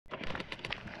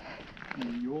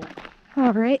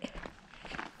All right.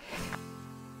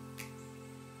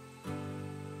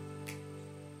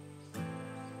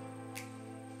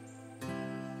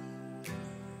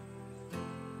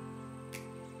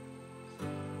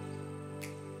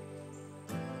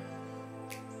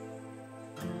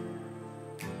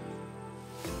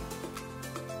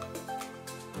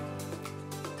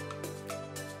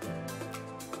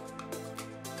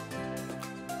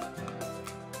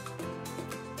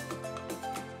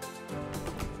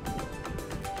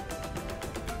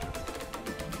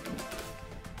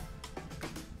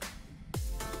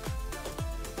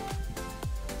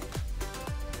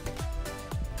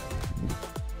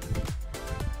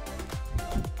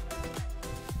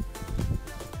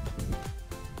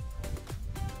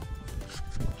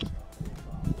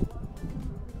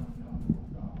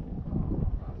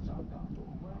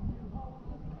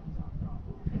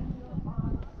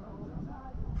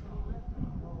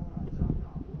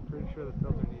 Pretty sure the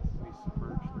filter needs to be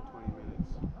submerged for 20 minutes,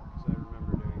 because I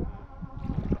remember doing that.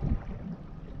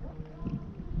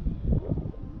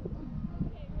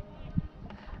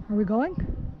 Are we going?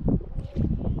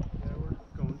 Yeah, we're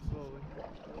going slowly.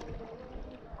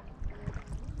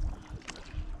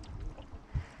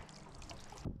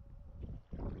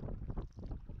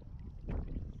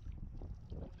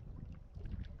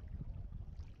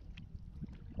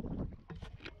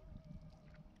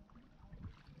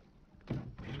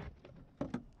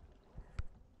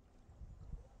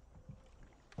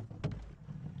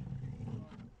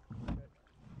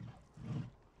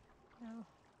 No.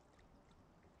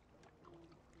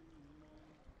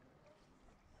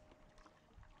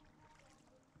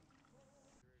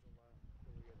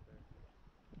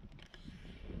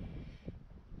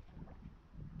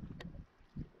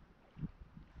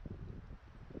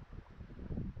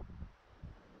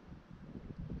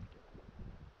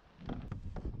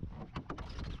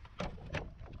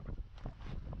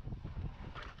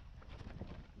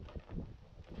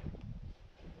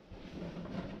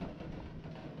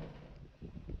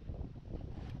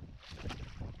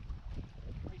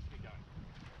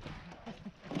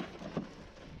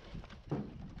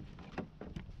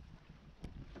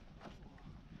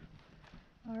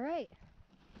 All right.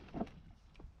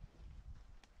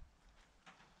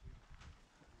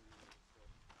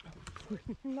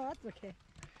 No, that's okay.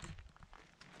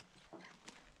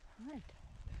 All right.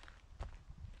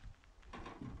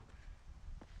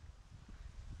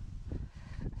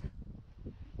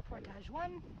 Portage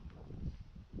 1,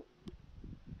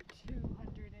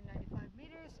 295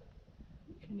 meters,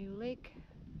 Canoe Lake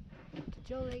to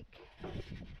Joe Lake.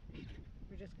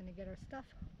 We're just gonna get our stuff,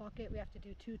 walk it. We have to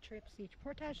do 2 trips each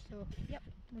portage, so yep,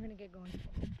 we're gonna get going.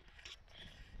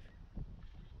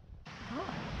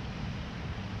 Oh,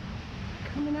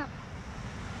 coming up.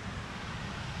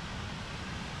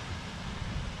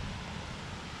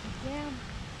 Down.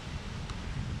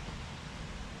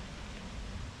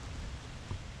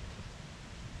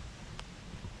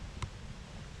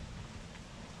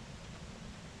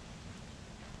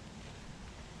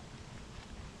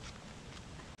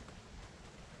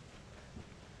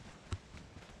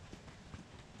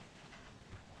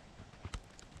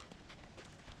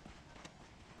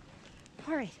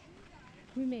 All right,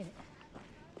 we made it.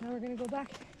 Now we're gonna go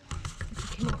back to the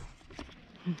canoe.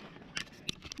 You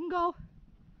can go.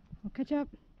 I'll catch up.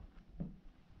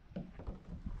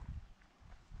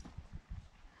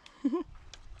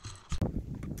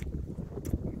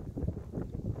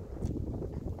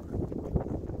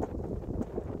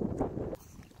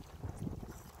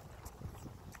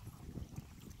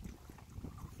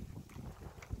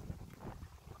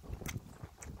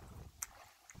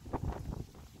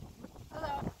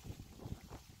 Hello.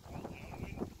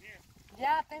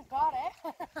 Yeah, thank God,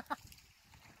 eh?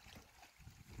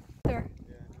 There.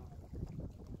 Yeah, I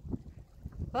know.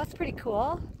 Well, that's pretty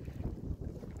cool.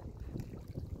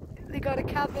 They got a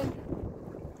cabin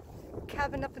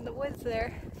up in the woods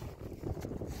there.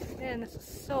 Man, this is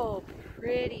so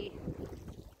pretty.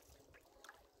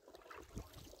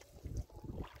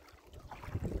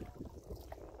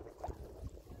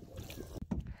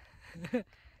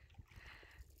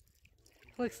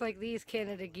 Looks like these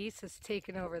Canada geese has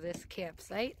taken over this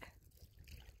campsite.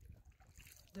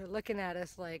 They're looking at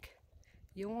us like,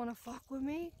 you wanna fuck with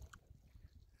me?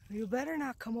 You better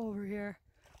not come over here.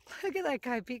 Look at that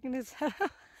guy peeking his head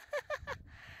out.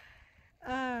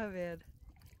 Ah, man.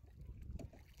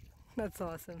 That's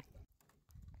awesome.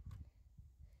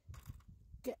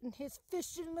 Getting his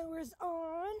fishing lures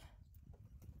on.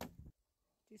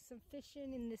 Do some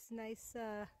fishing in this nice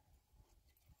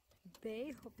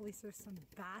bay. Hopefully there's some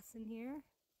bass in here.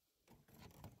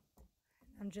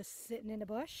 I'm just sitting in a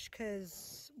bush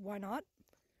because why not?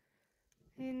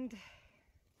 And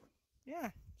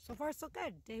yeah, so far so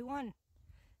good. Day one,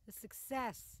 a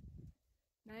success.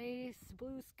 Nice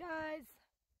blue skies.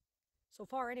 So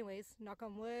far anyways, knock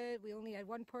on wood. We only had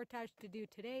one portage to do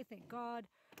today, thank God.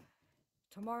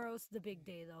 Tomorrow's the big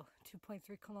day though, 2.3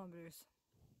 kilometers.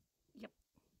 Yep.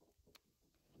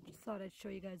 Just thought I'd show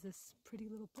you guys this pretty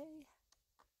little bay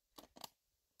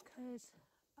because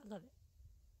I love it.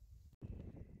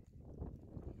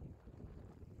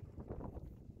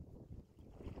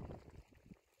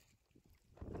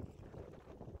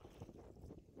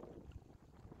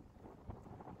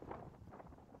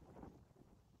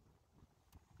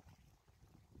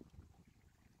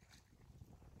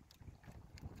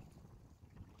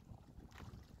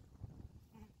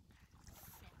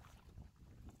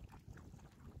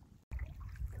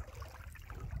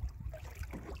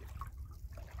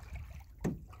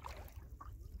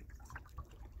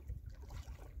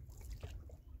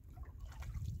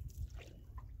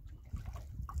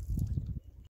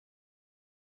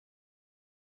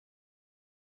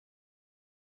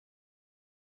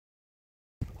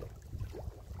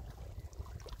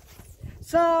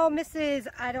 So Mrs.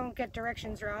 I don't get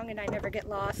directions wrong and I never get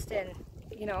lost, and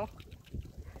you know,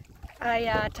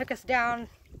 I took us down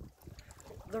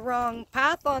the wrong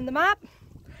path on the map.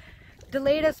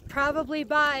 Delayed us probably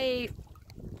by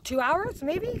 2 hours,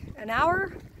 maybe an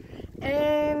hour,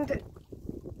 and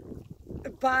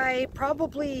by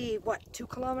probably what, 2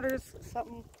 kilometers,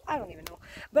 something, I don't even know.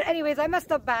 But anyways, I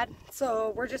messed up bad,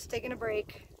 so we're just taking a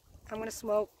break. I'm gonna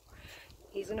smoke,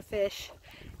 he's gonna fish,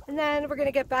 and then we're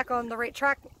gonna get back on the right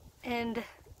track, and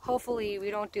hopefully we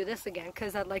don't do this again,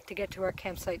 because I'd like to get to our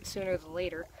campsite sooner than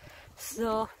later.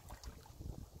 So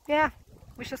yeah,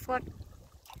 wish us luck.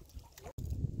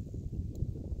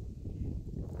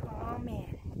 Oh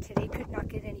man, today could not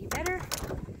get any better.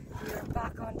 We are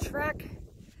back on track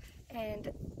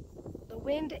and the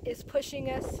wind is pushing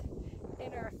us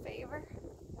in our favor.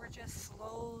 We're just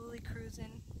slowly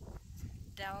cruising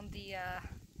down the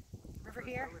river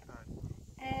here.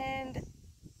 And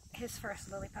his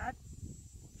first lily pad.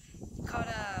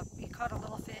 He caught a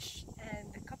little fish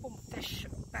and a couple fish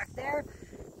back there.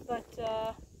 But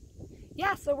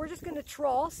yeah, so we're just gonna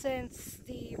troll since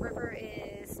the river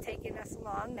is taking us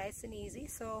along nice and easy.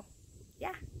 So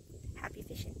yeah, happy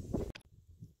fishing.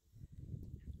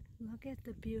 Look at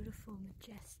the beautiful,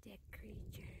 majestic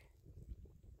creature.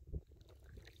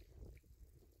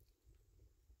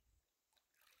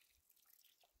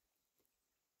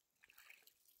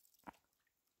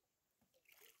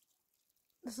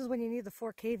 This is when you need the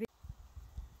 4K video.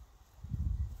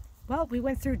 Well, we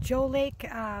went through Joe Lake.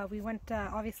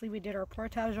 Obviously we did our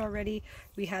portage already.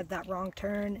 We had that wrong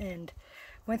turn and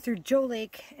went through Joe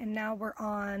Lake, and now we're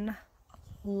on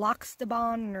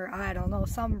Loxtabon, or I don't know,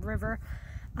 some river.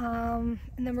 And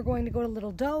then we're going to go to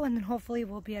Little Doe, and then hopefully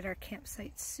we'll be at our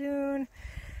campsite soon.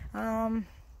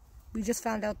 We just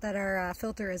found out that our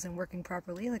filter isn't working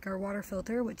properly, like our water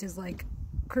filter, which is like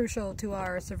crucial to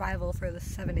our survival for the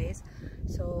 7 days.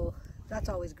 So that's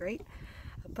always great.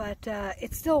 But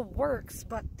it still works,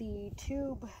 but the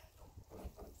tube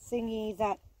thingy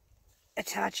that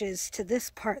attaches to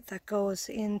this part that goes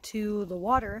into the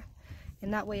water,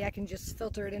 and that way I can just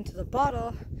filter it into the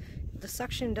bottle, the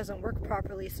suction doesn't work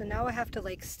properly. So now I have to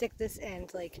like stick this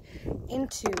end like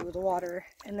into the water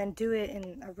and then do it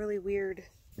in a really weird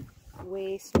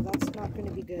way, so that's not going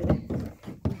to be good.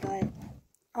 But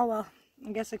oh well,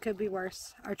 I guess it could be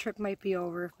worse. Our trip might be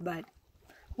over, but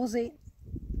we'll see.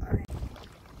 All right.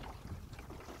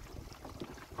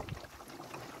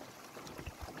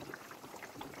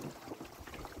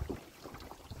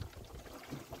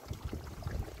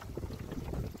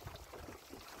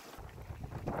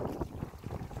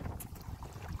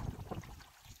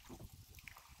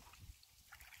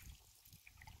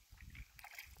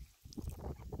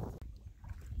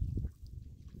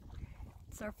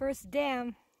 It's our first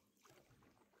dam.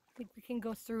 I think we can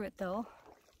go through it though.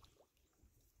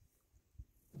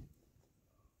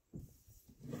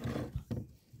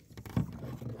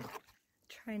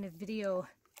 Trying to video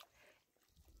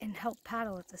and help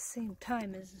paddle at the same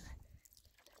time is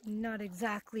not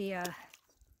exactly I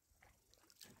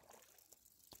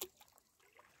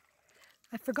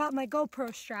forgot my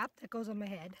GoPro strap that goes on my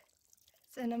head,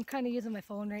 and I'm kind of using my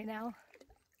phone right now.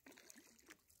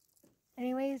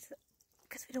 Anyways,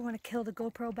 because we don't want to kill the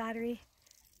GoPro battery.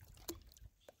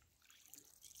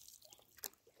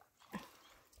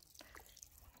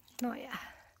 Oh yeah.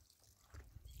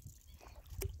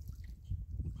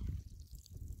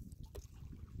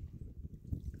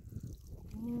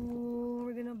 Ooh,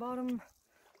 we're gonna bottom.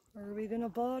 Are we gonna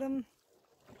bottom?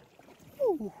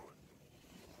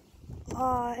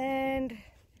 And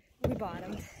we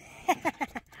bottomed.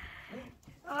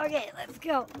 Okay, let's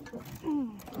go.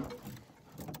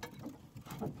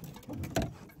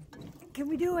 Can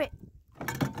we do it?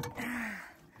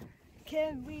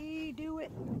 Can we do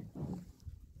it?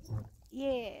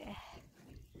 Yeah.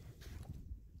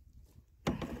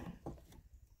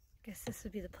 Guess this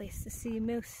would be the place to see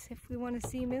moose if we want to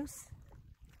see moose.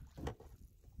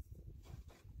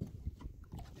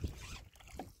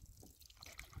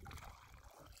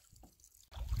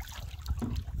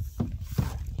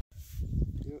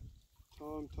 Yep,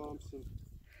 Tom Thompson.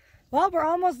 Well, we're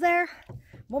almost there.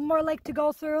 One more lake to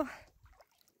go through.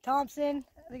 Thompson,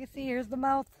 as you can see, here's the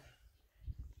mouth.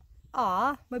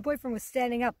 Aw, my boyfriend was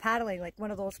standing up paddling like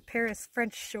one of those Paris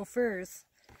French chauffeurs.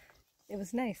 It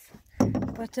was nice.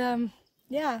 But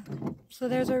yeah, so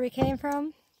there's where we came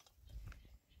from.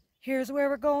 Here's where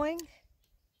we're going.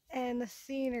 And the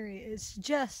scenery is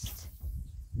just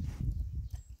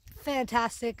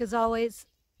fantastic as always.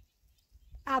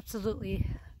 Absolutely.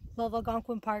 Love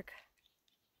Algonquin Park.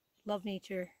 Love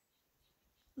nature.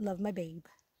 Love my babe.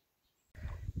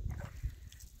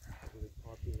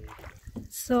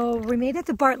 So we made it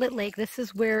to Bartlett Lake. This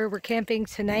is where we're camping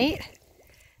tonight.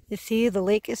 You see, the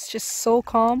lake is just so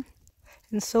calm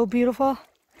and so beautiful.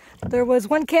 There was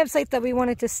one campsite that we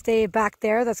wanted to stay back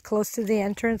there that's close to the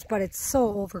entrance, but it's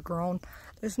so overgrown.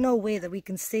 There's no way that we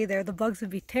can stay there. The bugs would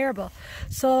be terrible.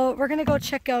 So we're gonna go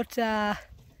check out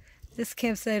this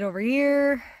campsite over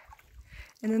here.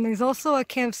 And then there's also a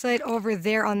campsite over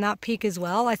there on that peak as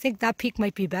well. I think that peak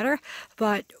might be better,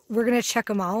 but we're gonna check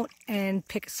them out and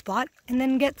pick a spot and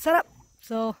then get set up.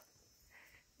 So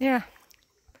yeah,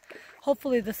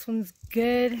 hopefully this one's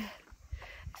good.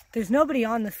 There's nobody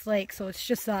on this lake, so it's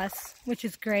just us, which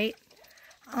is great.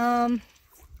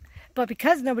 But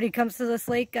because nobody comes to this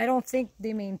lake, I don't think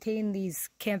they maintain these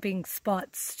camping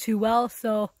spots too well,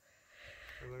 so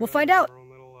we'll find out. Our own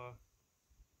little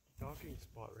docking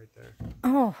spot right there.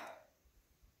 Oh.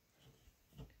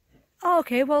 Oh,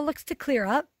 okay, well, it looks to clear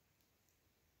up.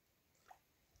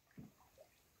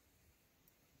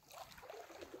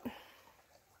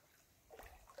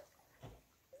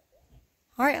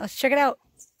 All right, let's check it out.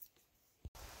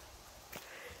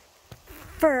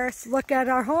 First, look at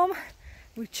our home.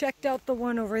 We checked out the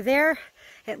one over there.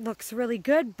 It looks really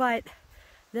good, but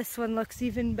this one looks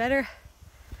even better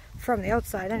from the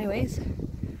outside anyways.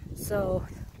 So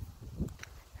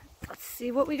let's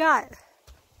see what we got.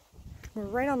 We're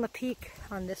right on the peak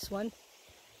on this one,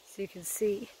 so you can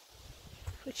see,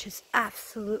 which is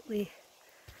absolutely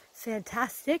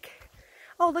fantastic.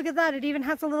 Oh, look at that, it even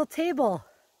has a little table.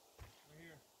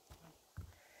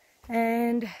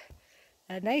 And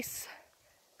a nice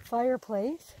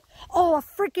fireplace. Oh, a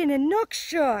freaking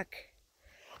Inukshuk!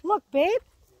 Look, babe.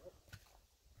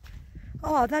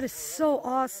 Oh, that is so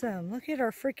awesome. Look at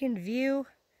our freaking view.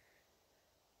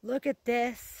 Look at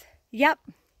this. Yep.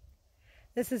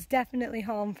 This is definitely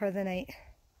home for the night.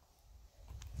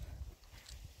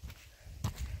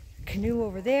 Canoe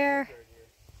over there.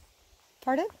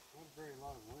 Pardon?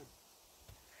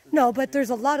 No, but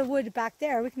there's a lot of wood back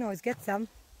there. We can always get some.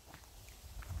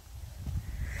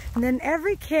 And then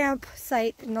every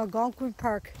campsite in Algonquin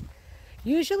Park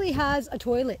usually has a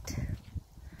toilet.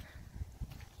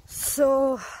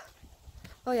 So,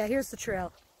 oh yeah, here's the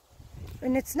trail.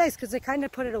 And it's nice because they kind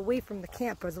of put it away from the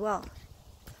camp as well.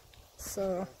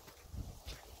 So,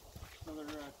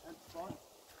 Another tent spot.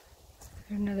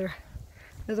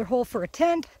 Another hole for a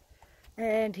tent.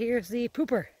 And here's the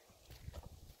pooper.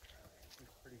 It's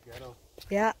pretty ghetto.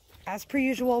 Yeah, as per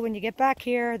usual, when you get back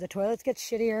here, the toilets get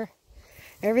shittier.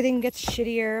 Everything gets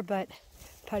shittier, but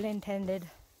pun intended.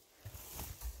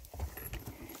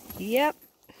 Yep.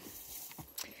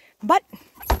 But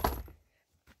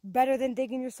better than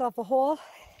digging yourself a hole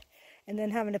and then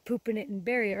having to poop in it and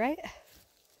bury it, right?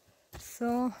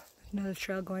 So, another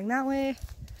trail going that way.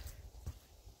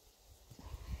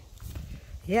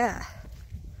 Yeah.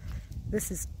 This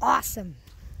is awesome.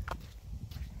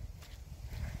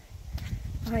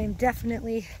 I am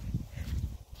definitely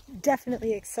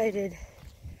excited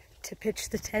to pitch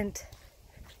the tent,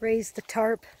 raise the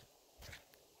tarp,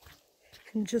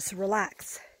 and just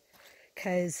relax.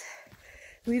 Because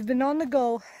we've been on the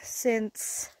go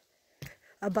since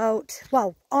about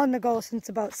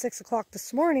 6 o'clock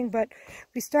this morning, but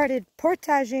we started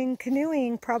portaging,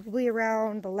 canoeing probably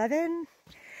around 11,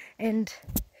 and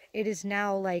it is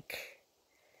now like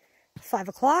 5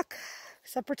 o'clock,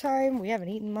 supper time. We haven't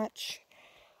eaten much,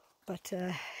 but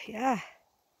yeah.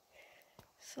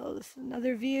 So this is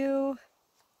another view.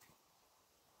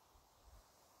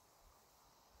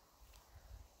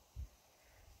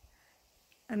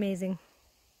 Amazing.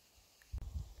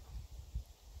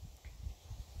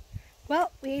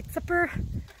 we ate supper.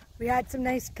 We had some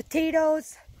nice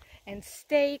potatoes and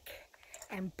steak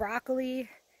and broccoli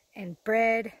and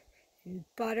bread and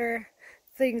butter.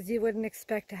 Things you wouldn't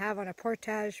expect to have on a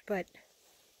portage, but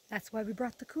that's why we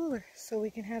brought the cooler, so we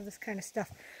can have this kind of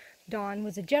stuff. Don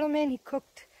was a gentleman. He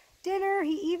cooked dinner.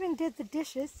 He even did the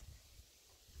dishes.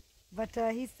 But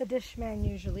he's the dish man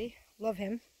usually. Love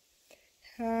him.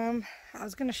 I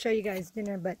was going to show you guys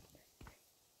dinner, but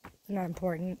it's not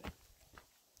important.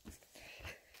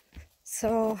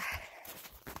 So,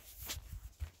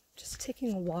 just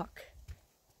taking a walk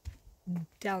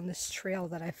down this trail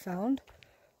that I found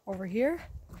over here.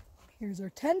 Here's our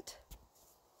tent.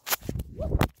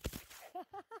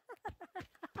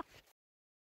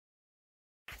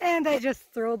 And I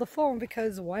just throw the phone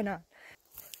because why not?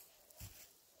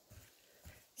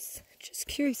 Just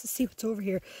curious to see what's over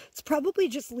here. It's probably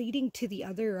just leading to the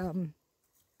other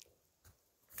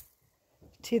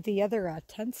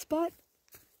tent spot.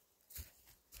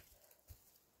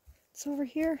 It's over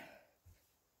here.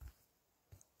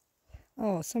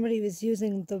 Oh, somebody was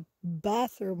using the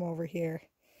bathroom over here.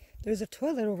 There's a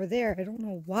toilet over there. I don't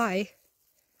know why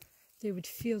they would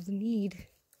feel the need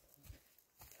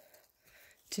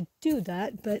to do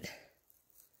that, but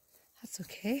that's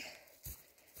okay.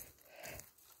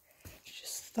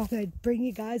 Just thought I'd bring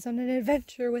you guys on an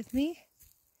adventure with me.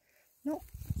 Nope,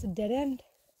 it's a dead end.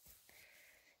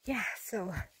 Yeah,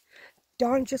 so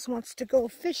Dawn just wants to go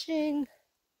fishing,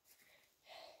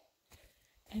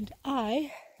 and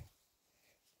I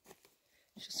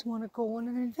just want to go on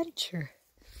an adventure.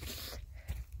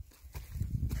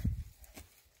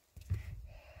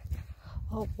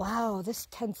 Oh wow, this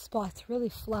tent spot's really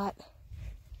flat.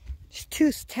 There's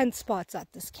 2 tent spots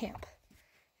at this camp.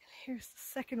 Here's the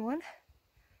second one.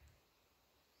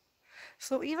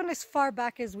 So even as far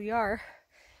back as we are,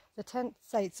 the tent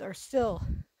sites are still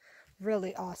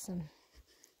really awesome.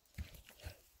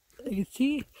 You can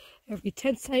see every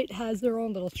tent site has their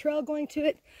own little trail going to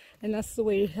it, and that's the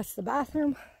way, that's the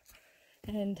bathroom.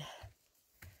 And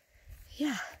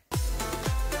yeah.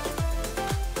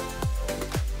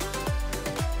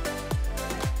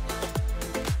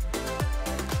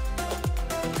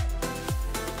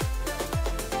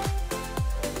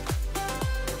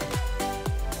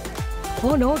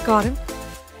 Oh no, it got him.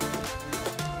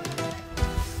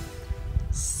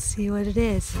 See what it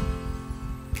is.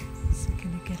 Is it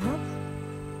gonna get up?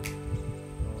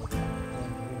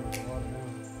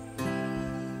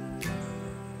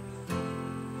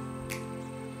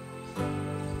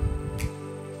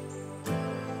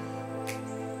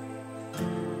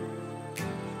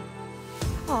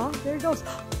 Oh, there it goes.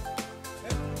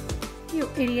 You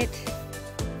idiot.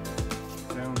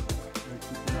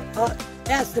 Oh,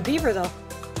 that's the beaver though.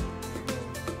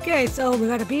 Okay, so we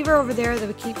got a beaver over there that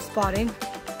we keep spotting.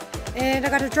 And I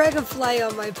got a dragonfly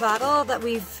on my paddle that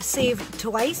we've saved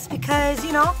twice because,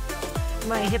 you know,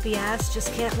 my hippie ass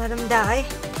just can't let him die.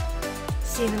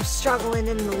 Seeing him struggling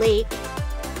in the lake.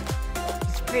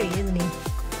 He's pretty, isn't he?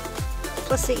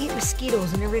 Plus they eat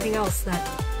mosquitoes and everything else that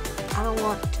I don't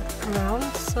want around,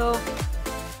 so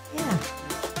yeah.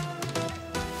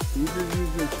 Beavers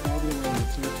usually travel around the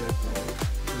surface, so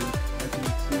I can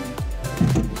see.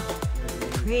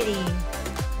 Pretty.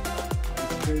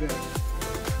 Straight up.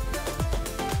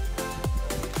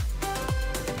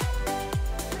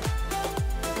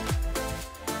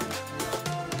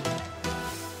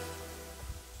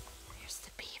 There's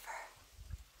the beaver.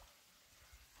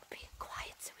 We're being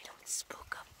quiet so we don't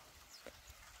spook him.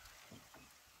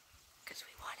 Because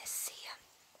we want to see him.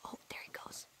 Oh, there he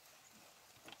goes.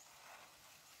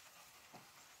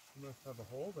 You must have a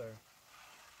hole there.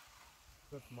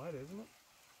 That's mud, isn't it?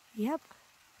 Yep.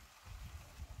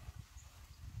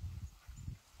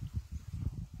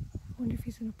 I wonder if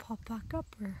he's going to pop back up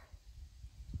or...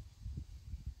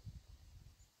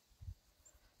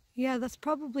 Yeah, that's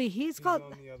probably... He's got...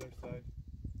 on the other side.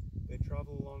 They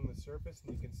travel along the surface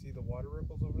and you can see the water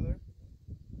ripples over there.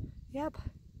 Yep.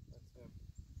 That's him.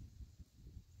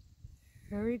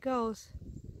 There he goes.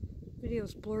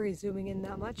 Video's blurry zooming in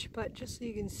that much, but just so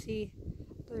you can see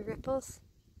the ripples.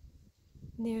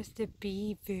 And there's the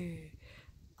beaver.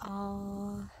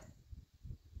 Aww.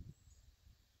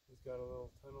 He's got a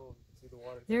little tunnel. You can see the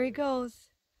water. There he goes.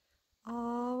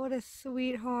 Oh, what a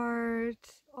sweetheart.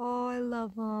 Oh, I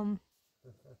love him.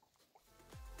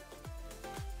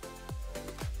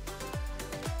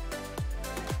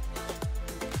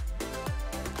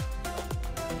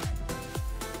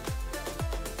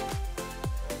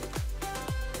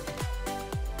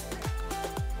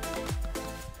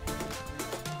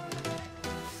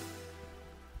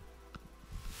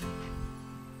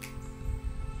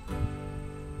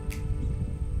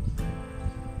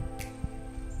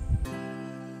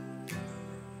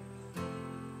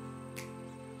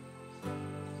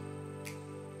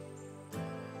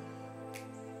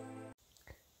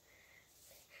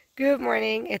 Good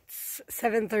morning. It's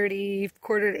 7:30,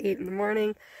 quarter to 8 in the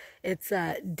morning. It's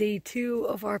day 2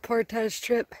 of our Portage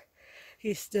trip.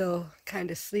 He's still kind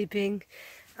of sleeping.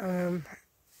 I'm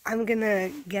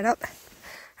gonna get up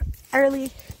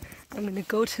early. I'm gonna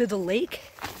go to the lake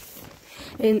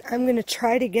and I'm gonna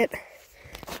try to get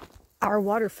our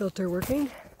water filter working.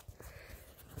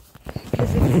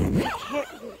 Because if it can't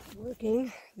get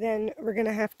working, then we're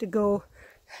gonna have to go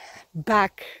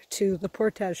back to the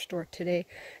Portage store today,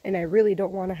 and I really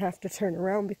don't want to have to turn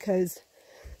around because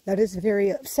that is very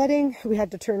upsetting. We had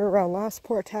to turn around last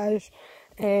Portage,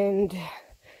 and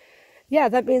yeah,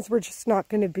 that means we're just not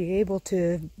going to be able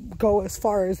to go as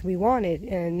far as we wanted,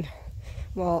 and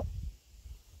well,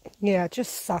 yeah, it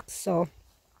just sucks. So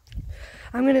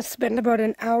I'm going to spend about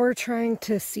an hour trying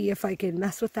to see if I can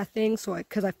mess with that thing,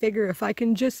 because I figure if I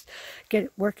can just get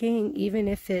it working, even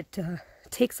if it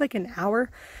takes like an hour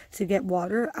to get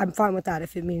water, I'm fine with that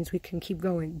if it means we can keep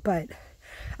going. But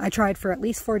I tried for at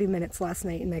least 40 minutes last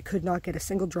night and I could not get a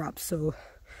single drop, so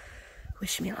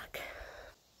wish me luck.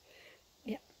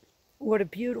 Yeah, what a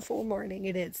beautiful morning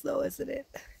it is though, isn't it?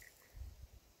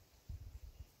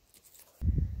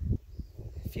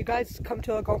 If you guys come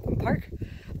to Algonquin Park,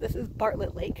 this is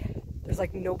Bartlett Lake. There's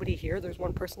like nobody here. There's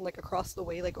one person like across the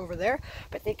way, like over there,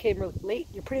 but they came really late.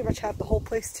 You pretty much have the whole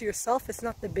place to yourself. It's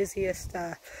not the busiest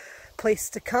place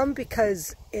to come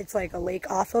because it's like a lake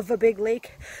off of a big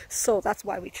lake, so that's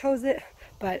why we chose it.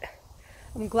 But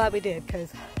I'm glad we did,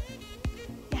 because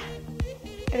yeah.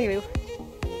 Anyway,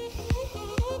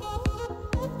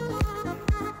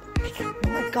 oh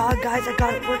my god guys, I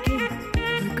got it working. I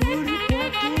got it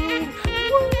working.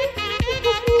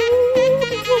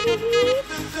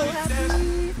 So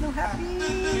happy, so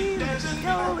happy. Let's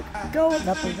go.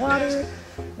 Got the water.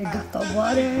 I got the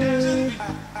water.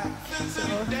 So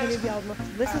many of y'all know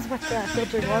this is what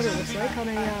filtered water looks like on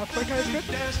a Portage trip.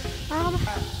 Yeah,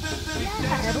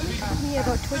 it only took me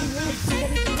about 20 minutes to get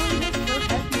it going.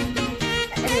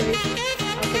 Anyways,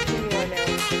 I'll continue on now.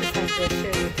 Just have to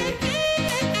share with you.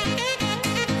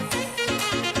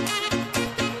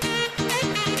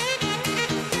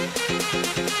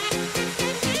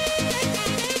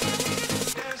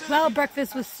 Well,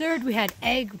 breakfast was served. We had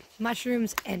egg,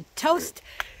 mushrooms, and toast.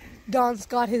 Don's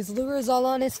got his lures all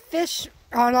on his fish.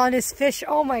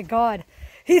 Oh my god.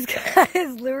 He's got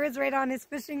his lures right on his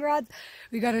fishing rods.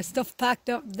 We got our stuff packed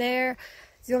up there.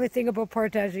 The only thing about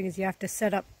portaging is you have to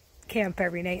set up camp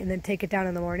every night and then take it down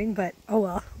in the morning. But oh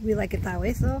well, we like it that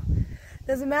way, so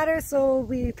doesn't matter. So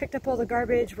we picked up all the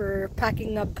garbage. We're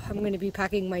packing up. I'm going to be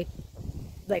packing my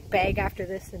bag after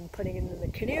this and putting it in the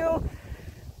canoe.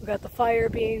 We got the fire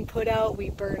being put out. We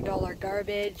burned all our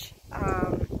garbage.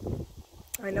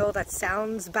 I know that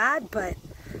sounds bad, but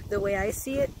the way I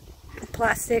see it,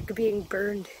 plastic being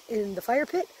burned in the fire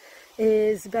pit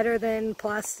is better than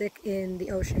plastic in the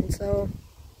ocean. So,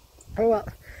 oh well.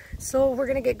 So we're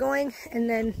gonna get going and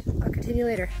then I'll continue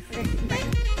later. Okay, bye.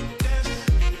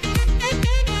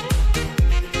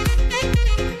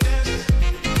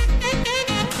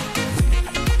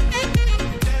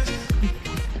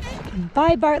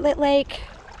 Bye, Bartlett Lake.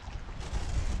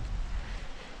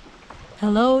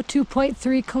 Hello,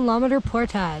 2.3 kilometer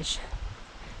Portage.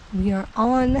 We are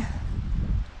on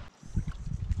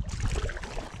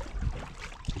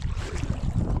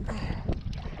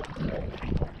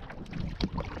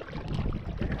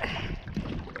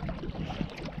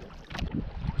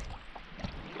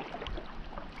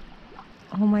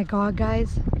oh my god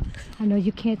guys, I know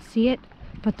you can't see it,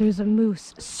 but there's a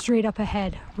moose straight up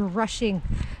ahead. We're rushing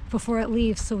before it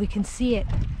leaves so we can see it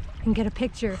and get a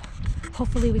picture.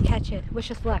 Hopefully we catch it. Wish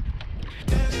us luck.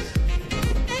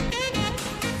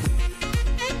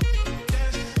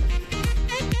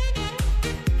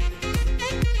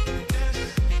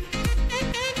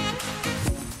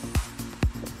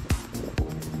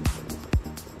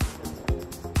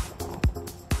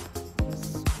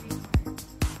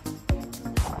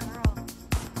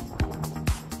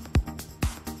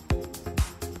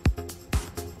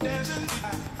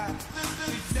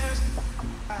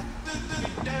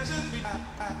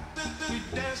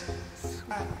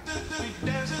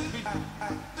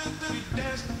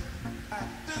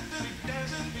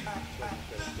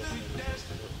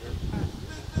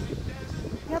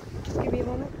 Yep, just give me a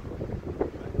moment.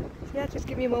 Yeah, just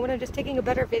give me a moment. I'm just taking a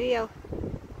better video.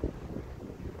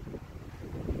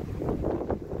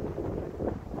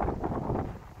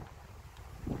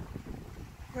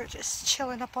 We're just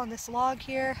chilling up on this log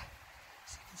here.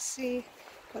 As you can see,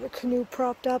 got a canoe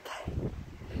propped up.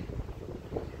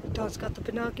 Don's got the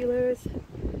binoculars.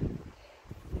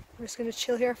 We're just gonna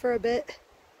chill here for a bit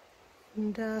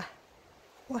and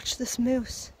watch this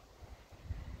moose.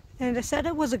 And I said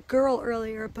it was a girl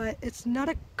earlier, but it's not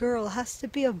a girl. It has to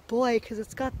be a boy because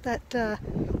it's got that,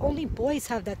 only boys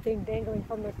have that thing dangling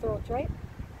from their throats, right?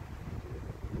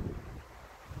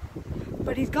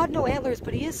 But he's got no antlers,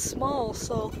 but he is small,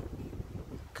 so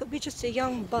could be just a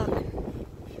young buck.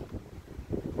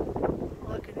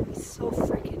 Look at him, he's so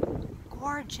freaking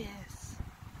gorgeous.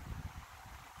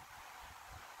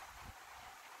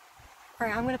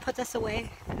 Alright, I'm gonna put this away,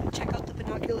 check out the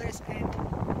binoculars, and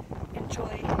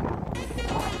enjoy.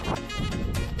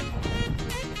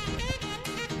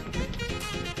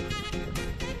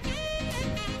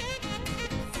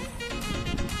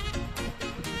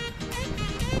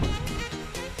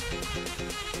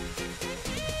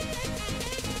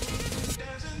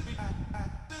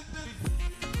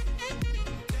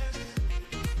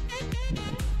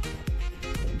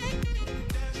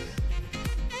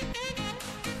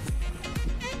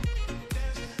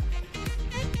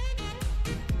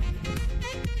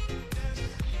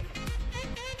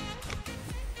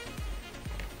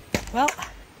 Well,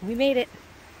 we made it.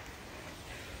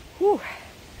 Whew.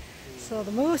 So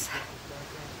the moose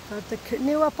got the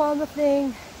canoe up on the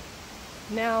thing.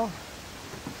 Now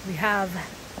we have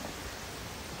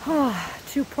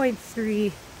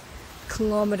 2.3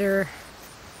 kilometer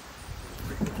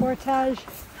portage.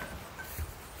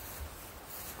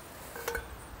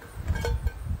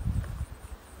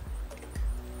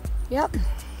 Yep.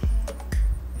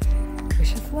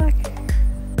 Wish us luck.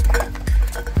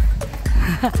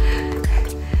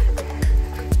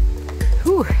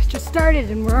 Whew, just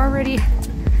started and we're already,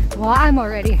 well, I'm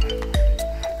already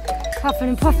huffing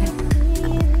and puffing.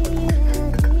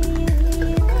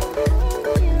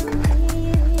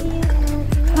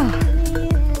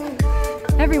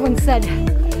 Everyone said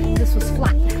this was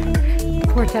flat, the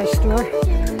Portage store,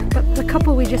 but the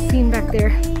couple we just seen back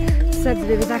there said that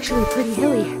it was actually pretty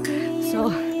hilly, so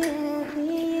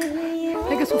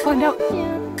I guess we'll find out.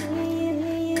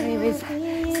 Anyways,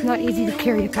 it's not easy to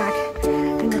carry a pack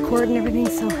and record and everything,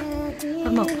 so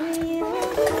I'm out.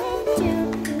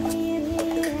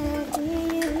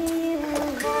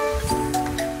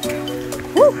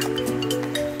 Woo!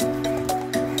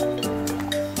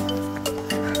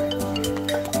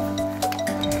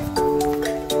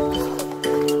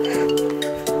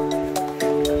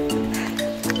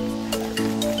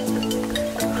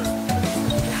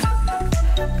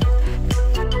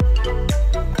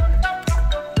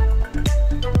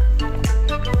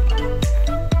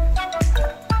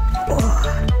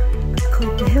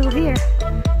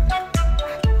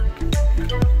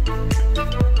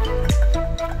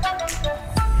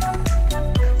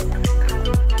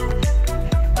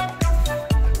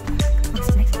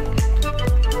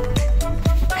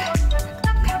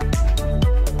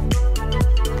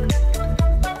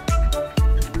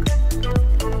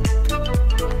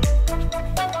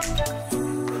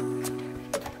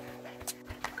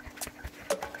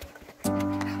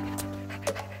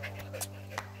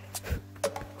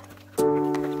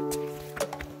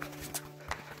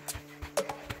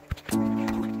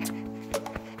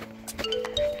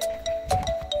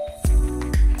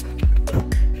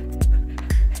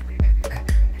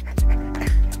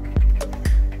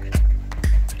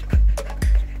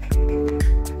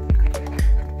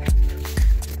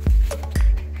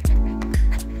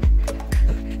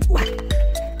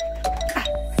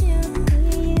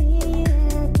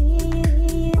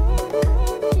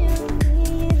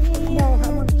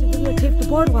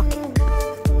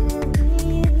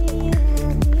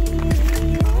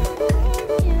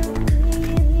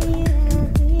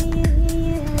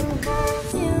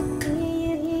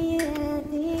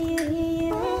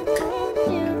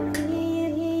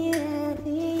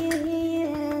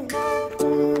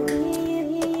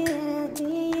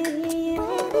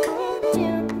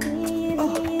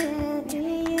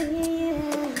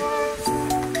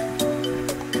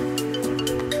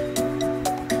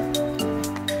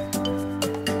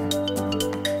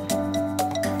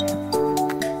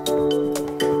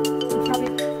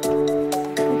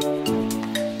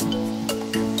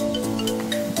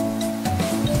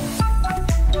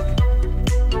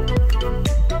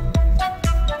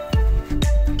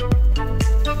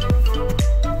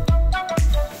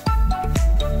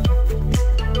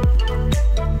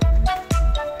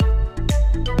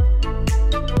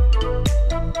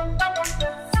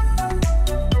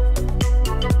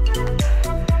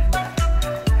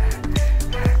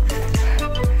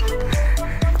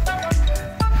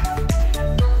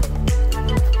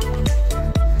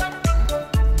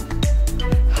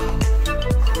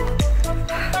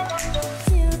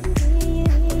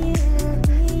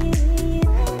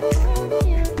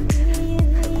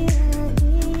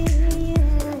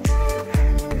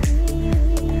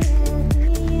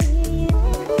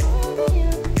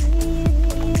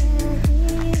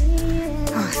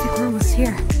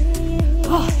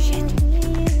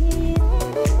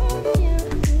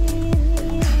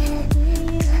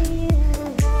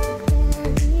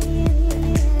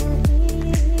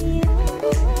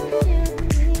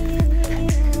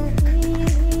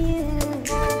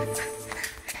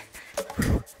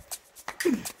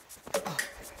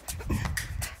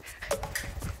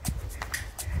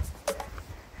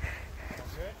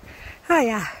 Oh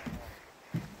yeah.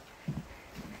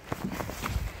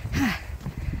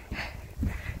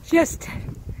 Just,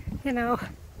 you know,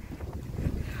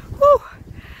 whew,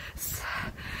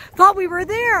 thought we were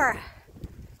there.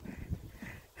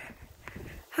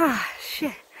 Ah,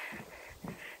 shit.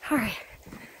 All right,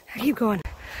 keep going.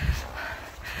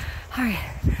 All right,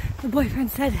 the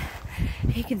boyfriend said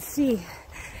he could see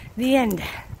the end.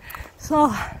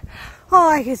 So, oh,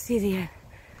 I can see the end.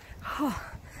 Oh,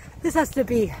 this has to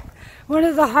be one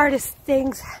of the hardest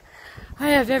things I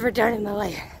have ever done in my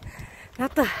life.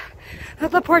 Not the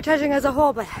portaging as a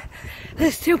whole, but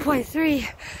this 2.3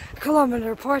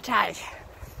 kilometer portage.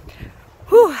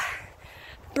 Whew,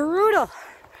 brutal.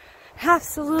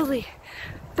 Absolutely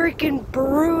freaking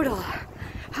brutal.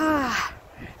 Ah.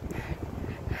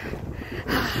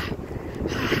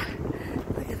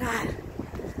 Look at that.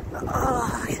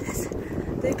 Oh, look at this.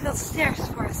 They built stairs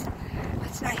for us.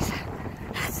 That's nice.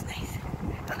 That's nice.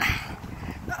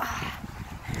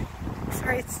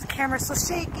 Sorry, the camera's so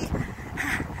shaky.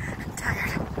 I'm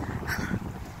tired.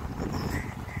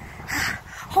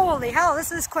 Holy hell,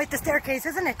 this is quite the staircase,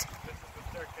 isn't it? This is the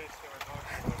staircase they were talking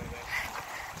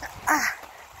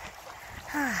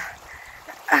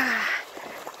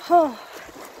about,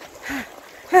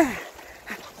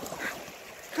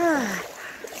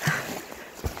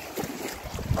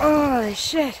 Holy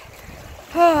shit.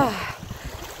 Oh,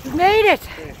 we made it.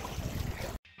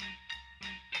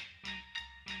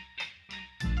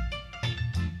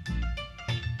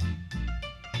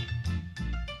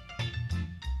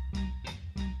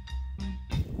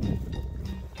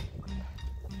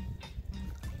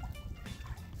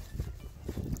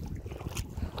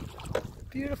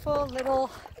 Beautiful little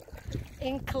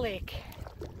ink lake.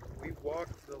 We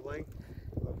walked the length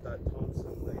of that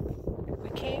Thompson Lake. We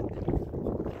came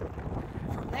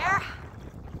from there,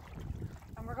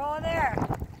 and we're going there.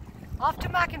 Off to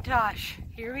McIntosh.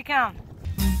 Here we come.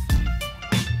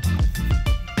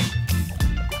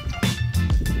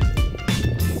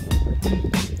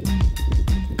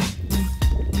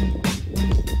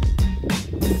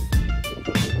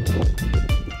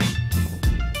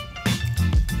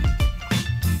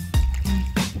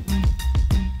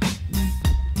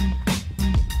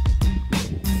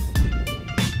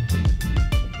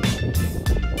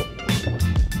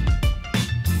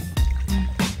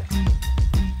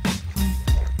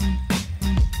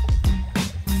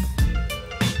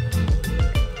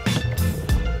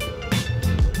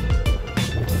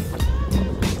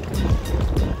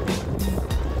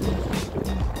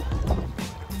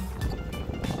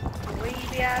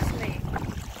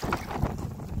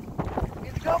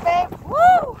 Go, babe.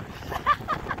 Woo!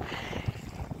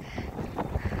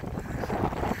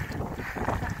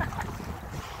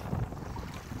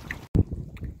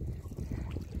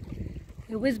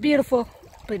 It was beautiful,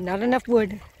 but not enough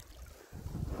wood.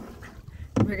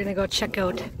 We're gonna go check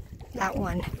out that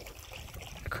one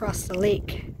across the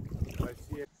lake. I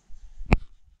see it.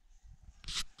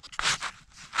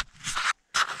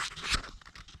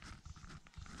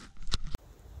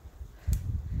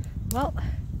 Well,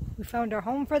 we found our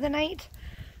home for the night.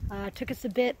 Took us a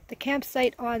bit. The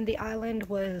campsite on the island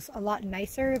was a lot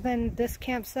nicer than this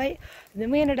campsite. And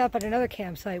then we ended up at another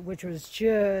campsite which was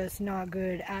just not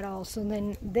good at all. So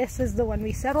then this is the one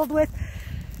we settled with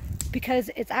because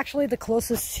it's actually the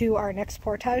closest to our next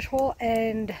portage hole,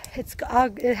 and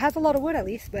it has a lot of wood at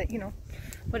least, but you know,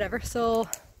 whatever. So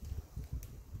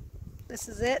this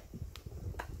is it.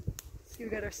 See, we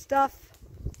got our stuff.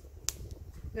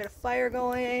 We got a fire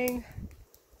going.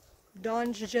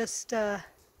 Don's just, I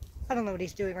don't know what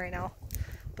he's doing right now,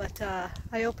 but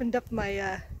I opened up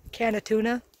my can of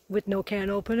tuna with no can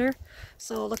opener.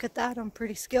 So look at that, I'm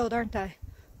pretty skilled, aren't I?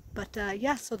 But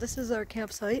yeah, so this is our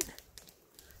campsite.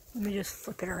 Let me just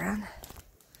flip it around.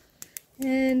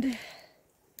 And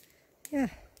yeah,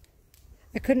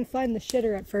 I couldn't find the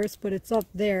shitter at first, but it's up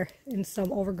there in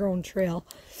some overgrown trail.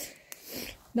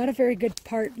 Not a very good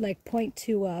point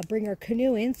to bring our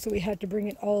canoe in, so we had to bring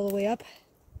it all the way up.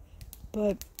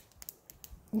 But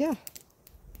yeah,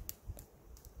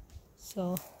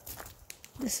 so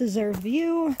this is our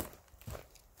view.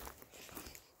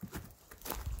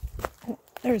 Oh,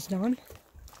 there's Don.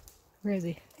 Where is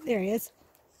he? There he is.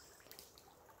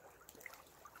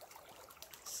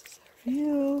 This is our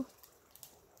view.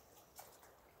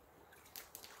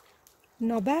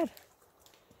 Not bad.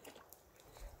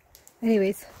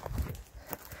 Anyways,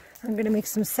 I'm gonna make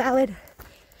some salad.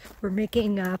 We're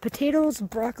making potatoes,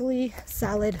 broccoli,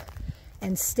 salad,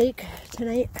 and steak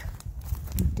tonight.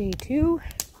 Day 2.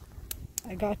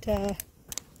 I got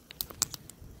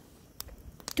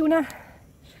tuna. I'm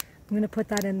gonna put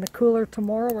that in the cooler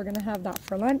tomorrow. We're gonna have that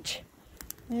for lunch.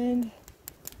 And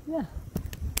yeah,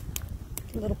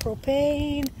 a little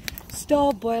propane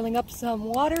stove, boiling up some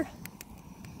water,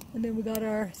 and then we got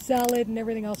our salad and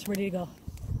everything else ready to go.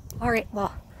 All right,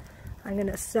 well, I'm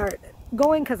gonna start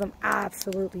going because I'm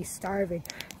absolutely starving.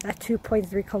 That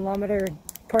 2.3 kilometer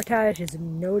Portage is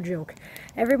no joke.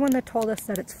 Everyone that told us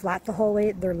that it's flat the whole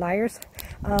way, they're liars.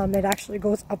 It actually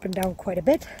goes up and down quite a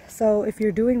bit. So if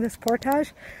you're doing this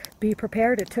Portage, be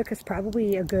prepared. It took us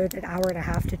probably a good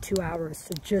 1.5 to 2 hours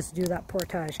to just do that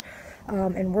Portage.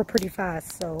 And we're pretty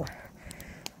fast, so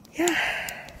yeah,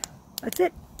 that's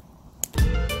it.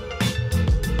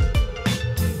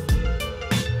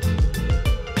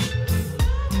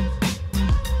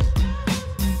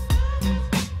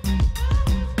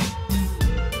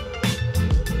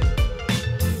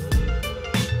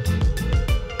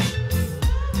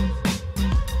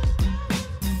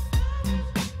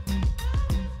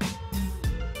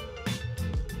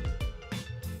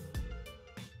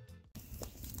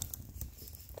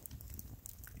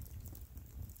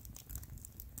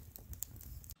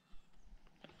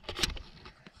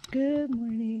 Good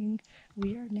morning.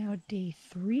 We are now day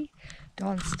 3.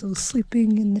 Dawn's still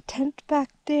sleeping in the tent back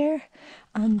there.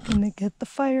 I'm gonna get the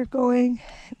fire going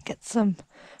and get some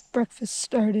breakfast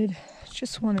started.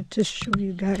 Just wanted to show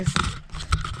you guys.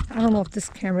 I don't know if this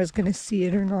camera is gonna see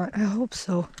it or not. I hope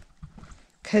so.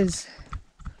 Cause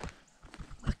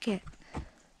look at,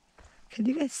 can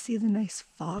you guys see the nice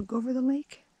fog over the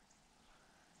lake?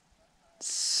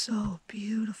 It's so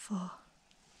beautiful.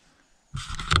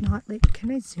 Not like,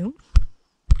 can I zoom?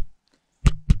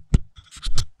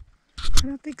 I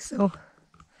don't think so.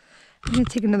 I'm gonna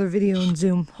take another video and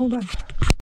zoom. Hold on.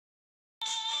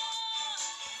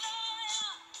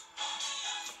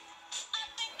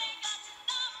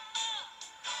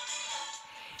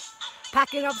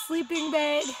 Packing up sleeping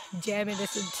bag, jamming to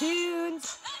some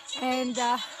tunes, and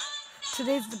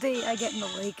today's the day I get in the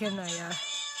lake and I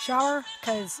shower,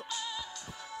 cause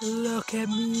look at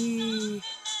me.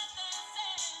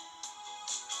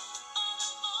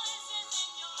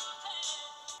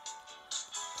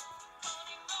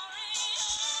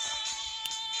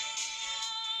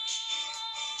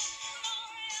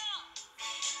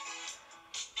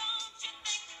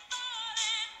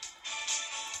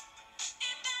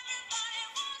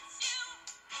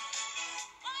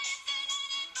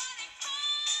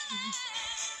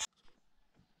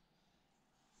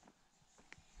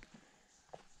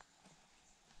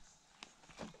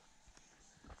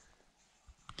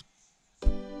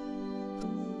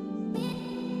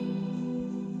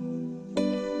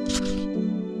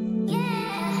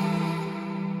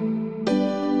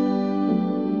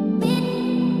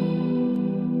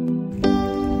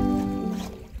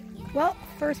 Well,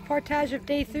 first portage of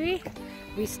day 3.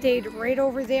 We stayed right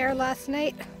over there last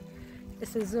night.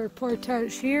 This is our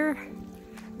portage here.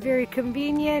 Very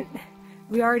convenient.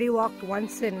 We already walked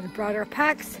once and brought our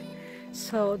packs.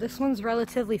 So this one's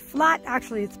relatively flat.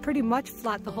 Actually, it's pretty much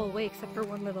flat the whole way except for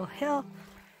one little hill.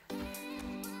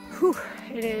 Whew,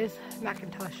 it is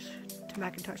Macintosh to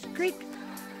Macintosh Creek,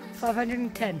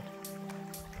 510.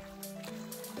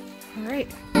 All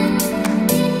right.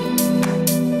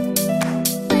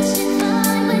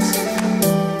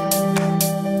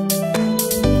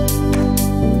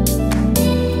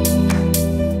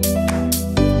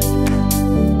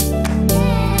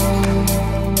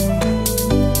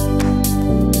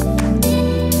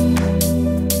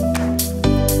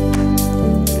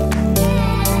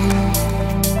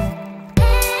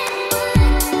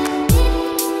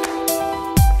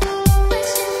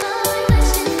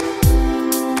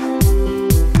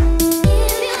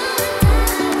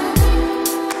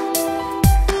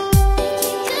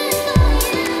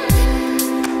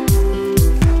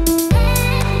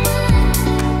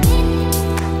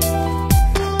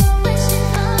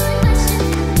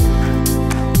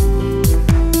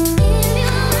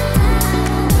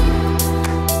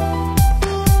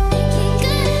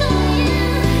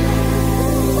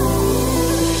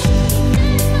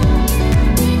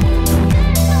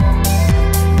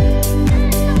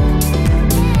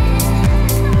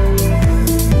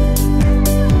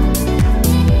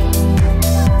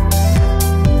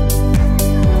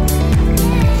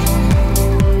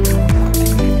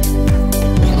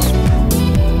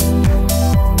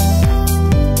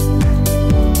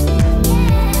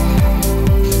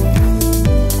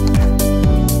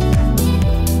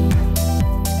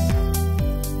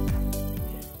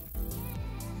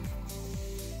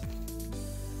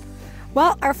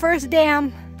 Well, our first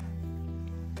dam.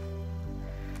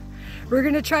 We're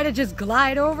gonna try to just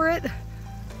glide over it.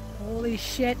 Holy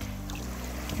shit.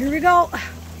 Here we go.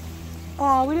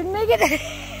 Oh, we didn't make it.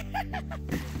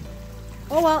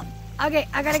 Oh well. Okay,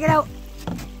 I gotta get out.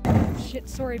 shit,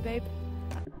 sorry babe.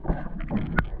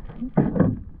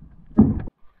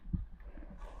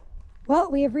 Well,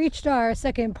 we have reached our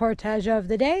second portage of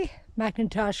the day,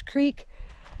 McIntosh Creek,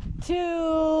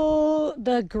 to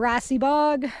the grassy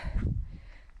bog.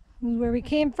 This is where we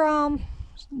came from.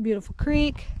 Beautiful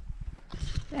creek.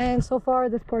 And so far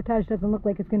this portage doesn't look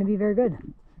like it's going to be very good.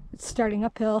 It's starting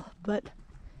uphill, but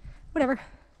whatever.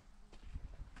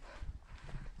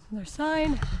 Another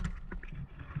sign.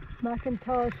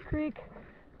 McIntosh Creek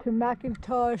to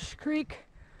McIntosh Creek,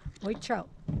 white trout.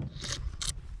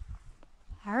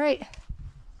 All right.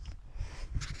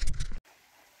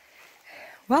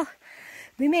 Well,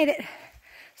 we made it.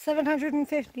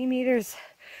 750 meters.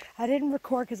 I didn't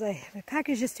record because my pack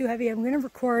is just too heavy. I'm going to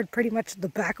record pretty much the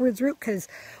backwards route because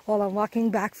while I'm walking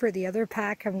back for the other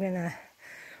pack, I'm going to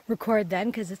record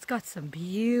then because it's got some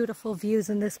beautiful views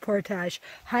in this portage.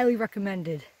 Highly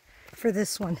recommended for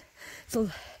this one. So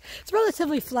it's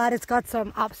relatively flat. It's got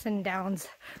some ups and downs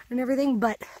and everything,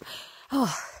 but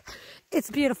oh, it's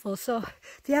beautiful. So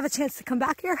if you have a chance to come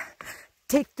back here,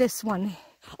 take this one.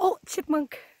 Oh,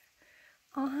 chipmunk.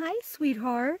 Oh, hi,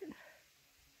 sweetheart.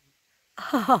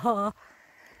 Oh,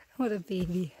 what a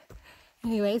baby.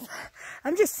 Anyways,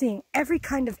 I'm just seeing every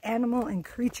kind of animal and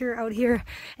creature out here,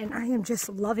 and I am just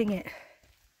loving it.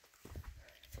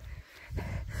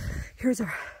 Here's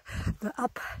the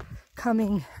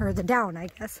upcoming, or the down, I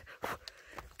guess,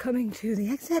 coming to the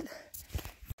exit.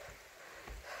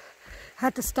 I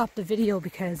had to stop the video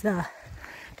because there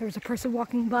was a person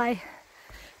walking by.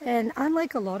 And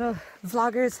unlike a lot of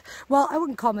vloggers, well, I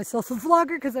wouldn't call myself a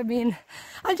vlogger because I mean,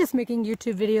 I'm just making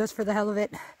YouTube videos for the hell of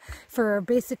it, for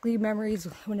basically memories.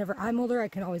 Whenever I'm older, I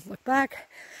can always look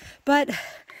back. But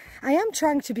I am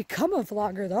trying to become a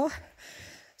vlogger though.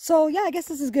 So yeah, I guess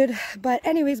this is good. But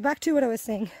anyways, back to what I was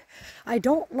saying. I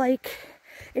don't like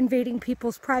invading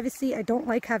people's privacy. I don't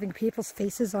like having people's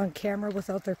faces on camera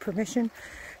without their permission.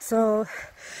 So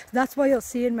that's why you'll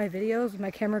see in my videos,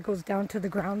 my camera goes down to the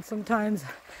ground sometimes.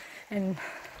 And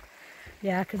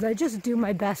yeah, because I just do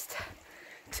my best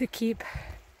to keep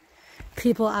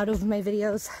people out of my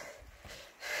videos.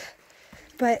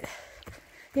 But,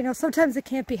 you know, sometimes it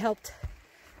can't be helped.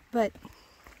 But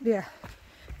yeah,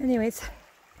 anyways.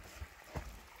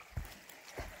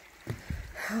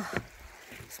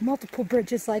 There's multiple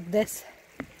bridges like this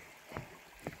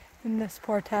in this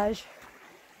portage.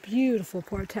 Beautiful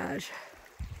portage.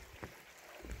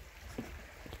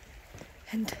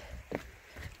 And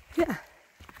yeah.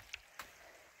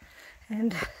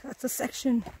 And that's a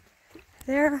section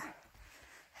there.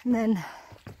 And then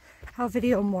I'll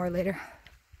video more later.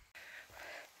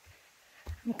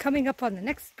 I'm coming up on the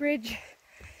next bridge.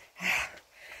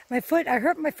 My foot, I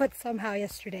hurt my foot somehow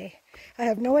yesterday. I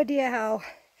have no idea how,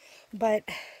 but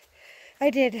I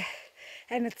did.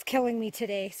 And it's killing me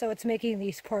today, so it's making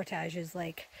these portages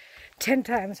like 10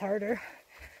 times harder.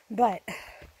 But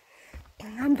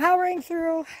I'm powering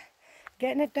through,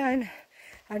 getting it done.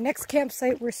 Our next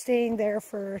campsite, we're staying there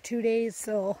for 2 days,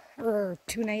 so, or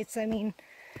 2 nights, I mean.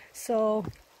 So,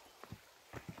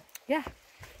 yeah,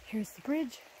 here's the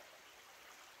bridge.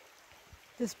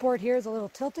 This board here is a little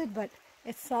tilted, but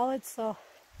it's solid, so,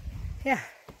 yeah.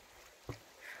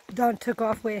 Don took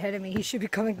off way ahead of me. He should be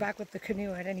coming back with the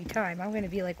canoe at any time. I'm going to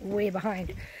be like way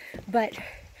behind. But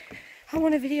I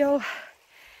want a video,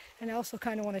 and I also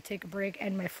kind of want to take a break,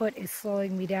 and my foot is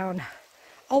slowing me down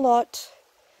a lot.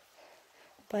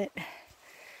 But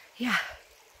yeah,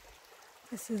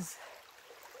 this is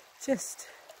just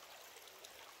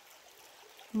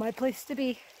my place to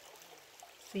be.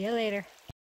 See you later.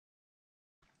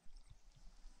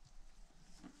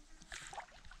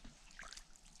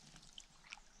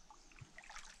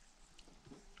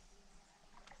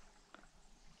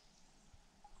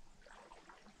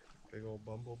 Big old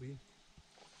bumblebee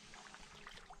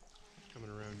coming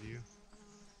around you.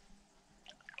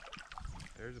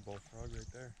 There's a bullfrog right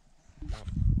there.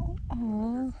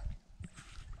 Oh,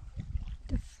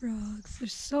 the frogs.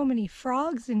 There's so many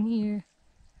frogs in here.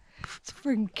 It's a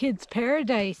freaking kid's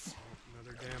paradise.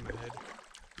 Another dam ahead.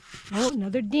 Oh,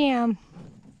 another dam.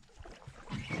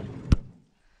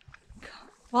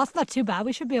 Well, that's not too bad.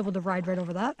 We should be able to ride right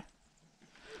over that.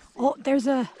 Oh, there's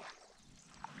a...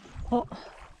 Oh.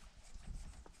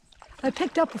 I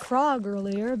picked up a frog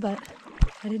earlier, but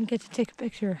I didn't get to take a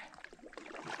picture.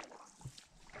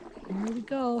 Here we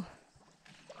go.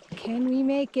 Can we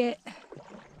make it?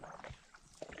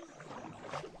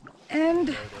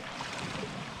 And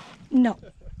no.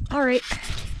 All right.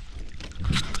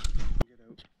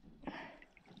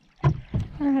 All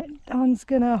right, Dawn's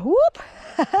gonna whoop.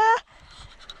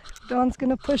 Dawn's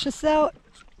gonna push us out.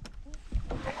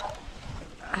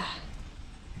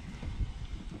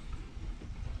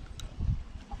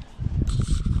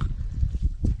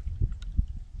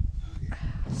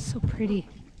 pretty.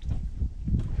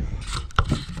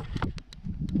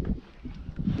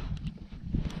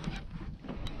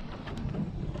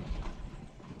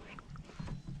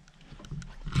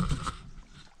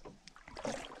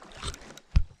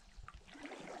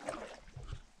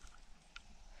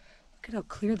 Look at how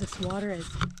clear this water is.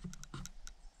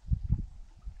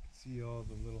 See all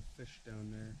the little fish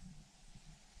down there.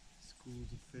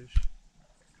 Schools of fish.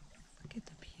 Look at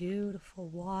the beautiful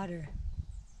water.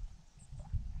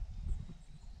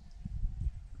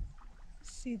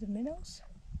 See the minnows?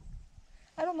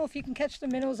 I don't know if you can catch the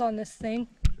minnows on this thing.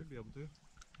 Should be able to.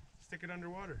 Stick it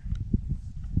underwater.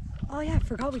 Oh yeah, I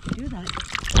forgot we could do that.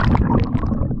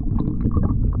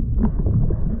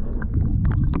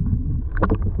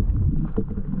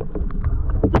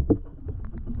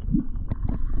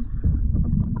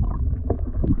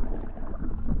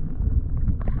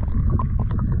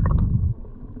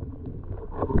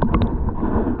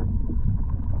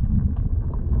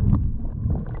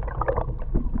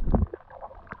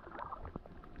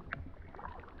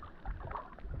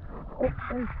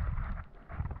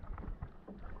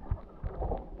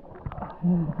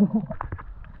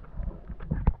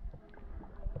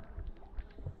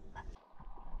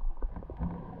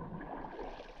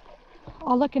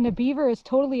 Oh look, and the beaver is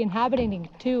totally inhabiting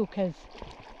it too, because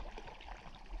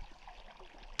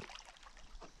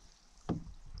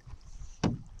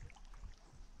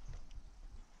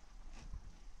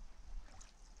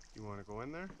You want to go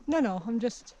in there? no, I'm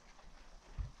just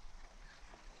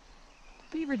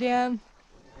beaver dam.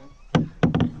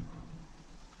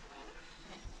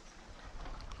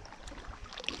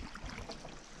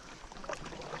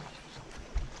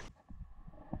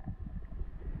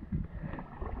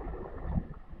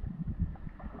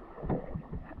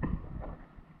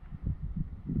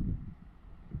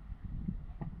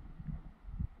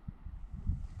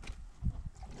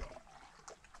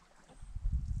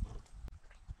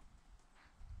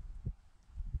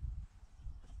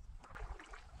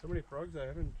 So many frogs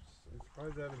I'm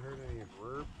surprised I haven't heard any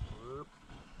burp, burp.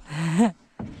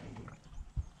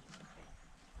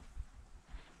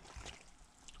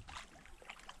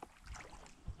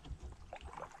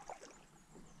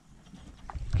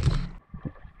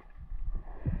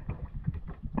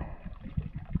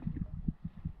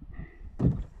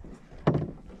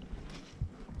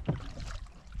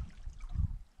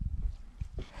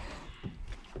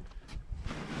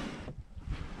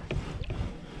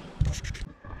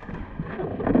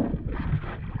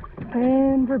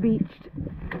 And we're beached.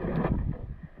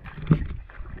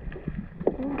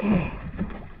 Okay.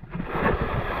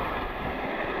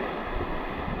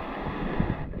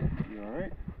 You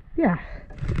alright? Yeah.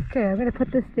 Okay, I'm gonna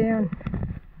put this down.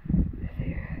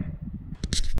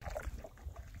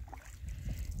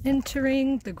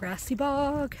 Entering the grassy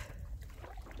bog.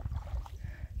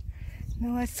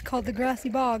 No, it's called the grassy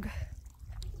bog.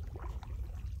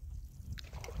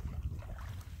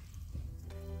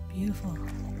 Beautiful.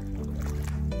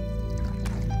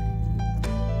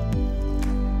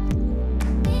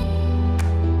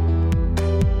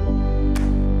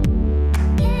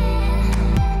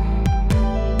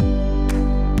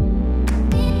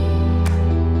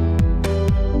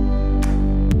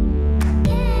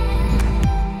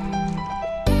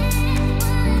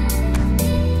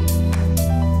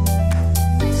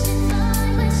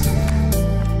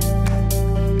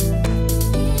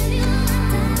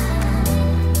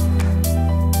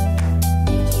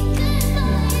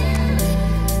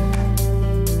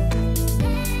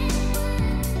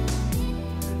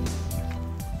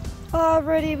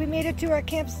 Alrighty, we made it to our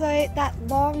campsite. That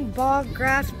long bog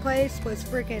grass place was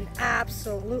freaking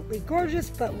absolutely gorgeous,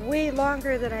 but way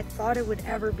longer than I thought it would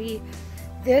ever be.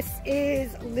 This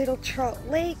is Little Trout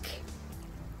Lake.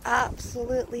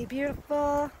 Absolutely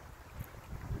beautiful.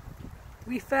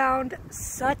 We found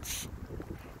such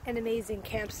an amazing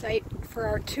campsite for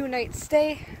our 2-night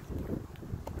stay.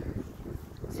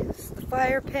 See, this is the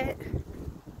fire pit.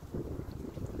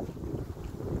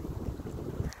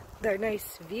 Their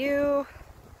nice view.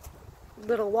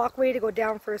 Little walkway to go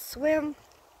down for a swim.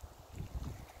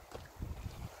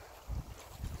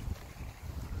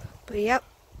 But yep,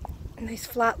 nice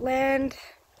flat land.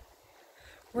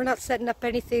 We're not setting up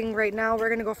anything right now. We're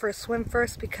gonna go for a swim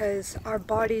first because our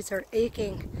bodies are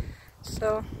aching.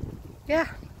 So yeah,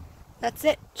 that's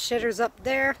it. Shitter's up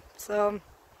there. So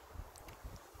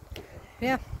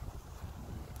yeah.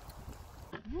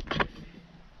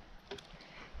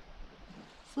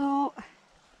 So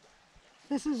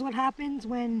this is what happens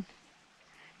when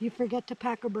you forget to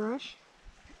pack a brush.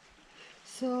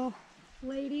 So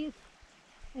ladies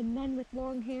and men with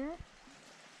long hair,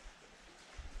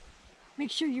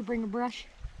 make sure you bring a brush.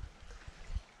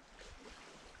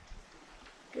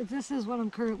 This is what I'm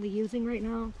currently using right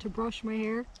now to brush my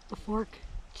hair, the fork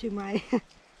to my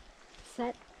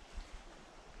set.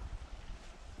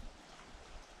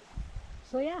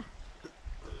 So yeah,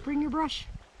 bring your brush.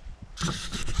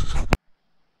 Let's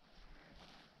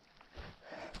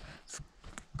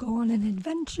go on an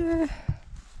adventure.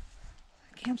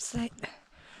 Campsite.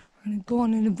 We're gonna go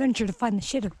on an adventure to find the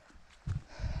shitter.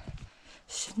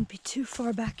 Shouldn't be too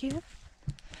far back here.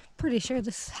 Pretty sure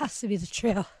this has to be the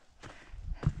trail.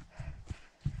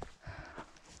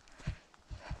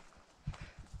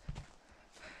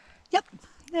 Yep,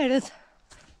 there it is.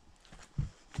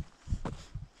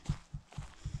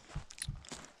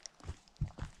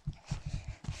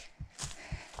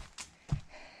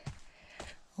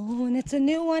 Oh, and it's a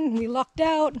new one. We lucked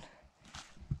out.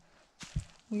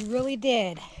 We really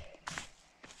did.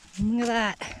 Look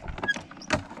at that.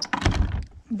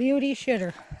 Beauty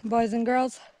shitter, boys and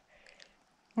girls.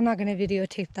 I'm not going to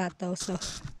videotape that though, so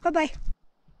bye-bye.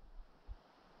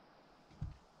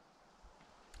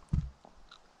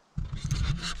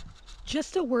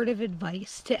 Just a word of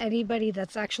advice to anybody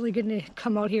that's actually going to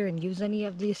come out here and use any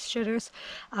of these shitters.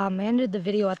 I ended the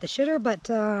video at the shitter, but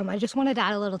I just wanted to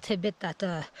add a little tidbit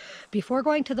that before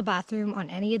going to the bathroom on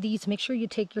any of these, make sure you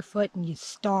take your foot and you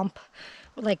stomp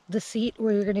like the seat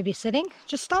where you're going to be sitting.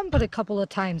 Just stomp it a couple of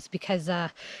times, because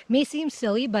it may seem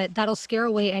silly, but that'll scare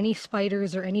away any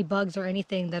spiders or any bugs or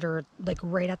anything that are like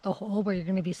right at the hole where you're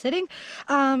going to be sitting.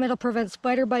 It'll prevent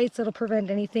spider bites. It'll prevent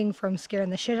anything from scaring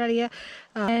the shit out of you.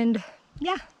 And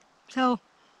yeah, so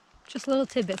just a little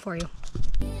tidbit for you.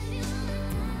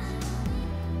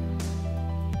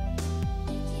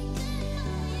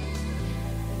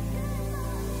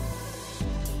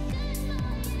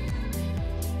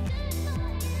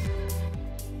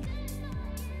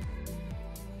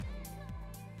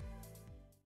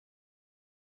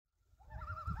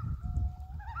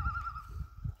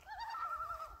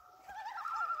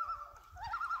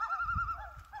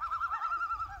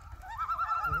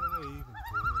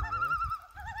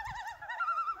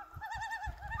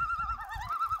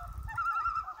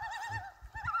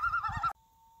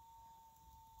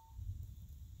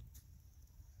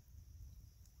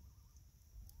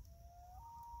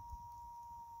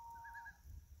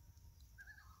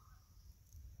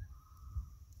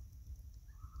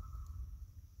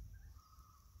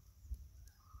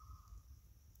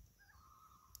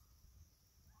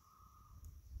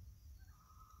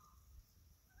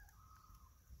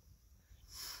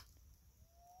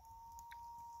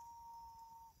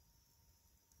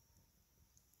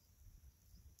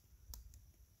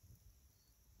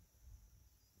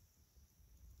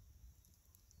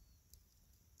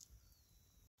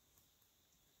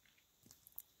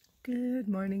 Good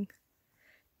morning.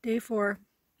 Day 4.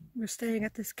 We're staying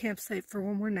at this campsite for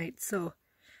one more night, so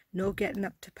no getting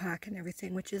up to pack and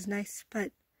everything, which is nice.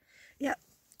 But yeah,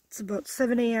 it's about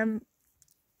 7 a.m.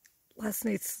 Last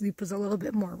night's sleep was a little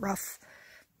bit more rough,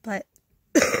 but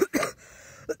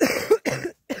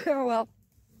oh well.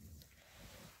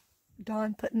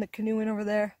 Dawn putting the canoe in over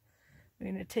there.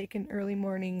 We're gonna take an early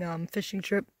morning fishing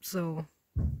trip, so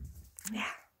yeah,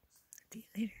 see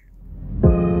you later.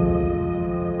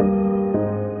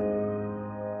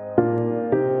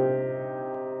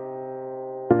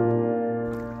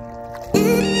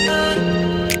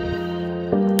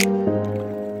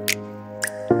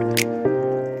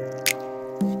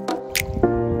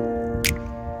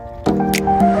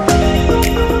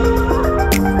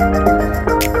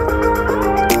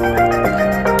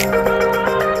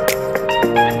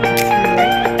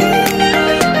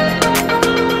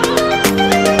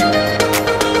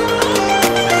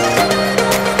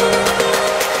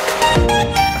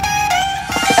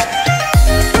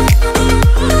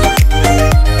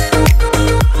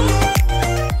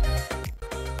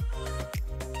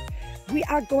 We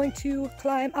are going to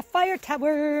climb a fire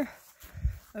tower.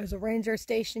 There's a ranger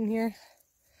station here,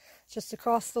 just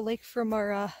across the lake from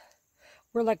our,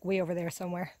 we're like way over there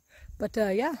somewhere. But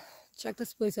yeah, check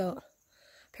this place out.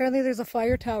 Apparently there's a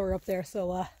fire tower up there,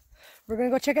 so we're gonna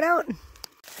go check it out.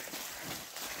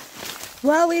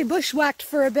 Well, we bushwhacked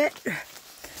for a bit,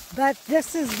 but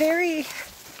this is very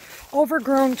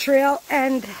overgrown trail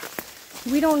and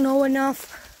we don't know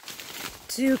enough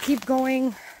to keep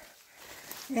going.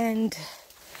 And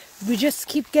we just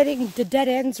keep getting the dead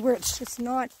ends where it's just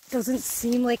not, doesn't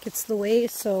seem like it's the way.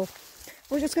 So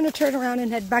we're just going to turn around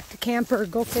and head back to camp or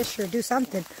go fish or do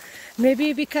something.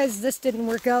 Maybe because this didn't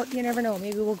work out, you never know.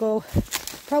 Maybe we'll go,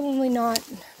 probably not,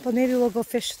 but maybe we'll go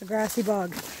fish the grassy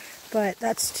bog. But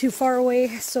that's too far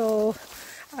away, so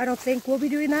I don't think we'll be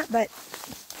doing that, but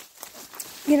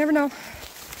you never know.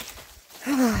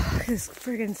 This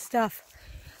friggin' stuff.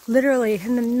 Literally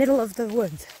in the middle of the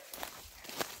woods.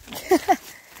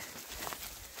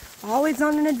 Always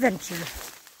on an adventure.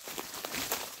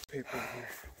 Paper here.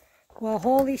 Well,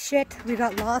 holy shit, we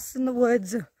got lost in the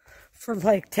woods for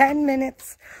like 10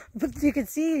 minutes. But you can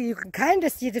kind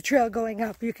of see the trail going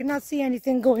up. You cannot see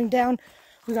anything going down.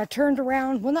 We got turned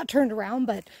around. Well, not turned around,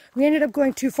 but we ended up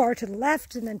going too far to the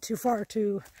left and then too far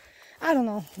to, I don't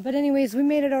know. But anyways, we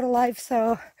made it out alive.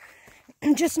 So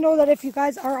just know that if you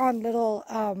guys are on Little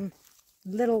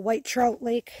White Trout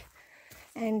Lake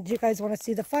and you guys want to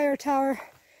see the fire tower,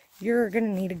 you're going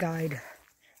to need a guide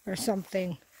or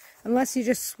something. Unless you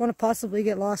just want to possibly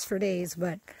get lost for days.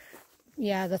 But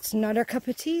yeah, that's not our cup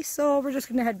of tea. So we're just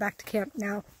going to head back to camp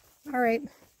now. All right.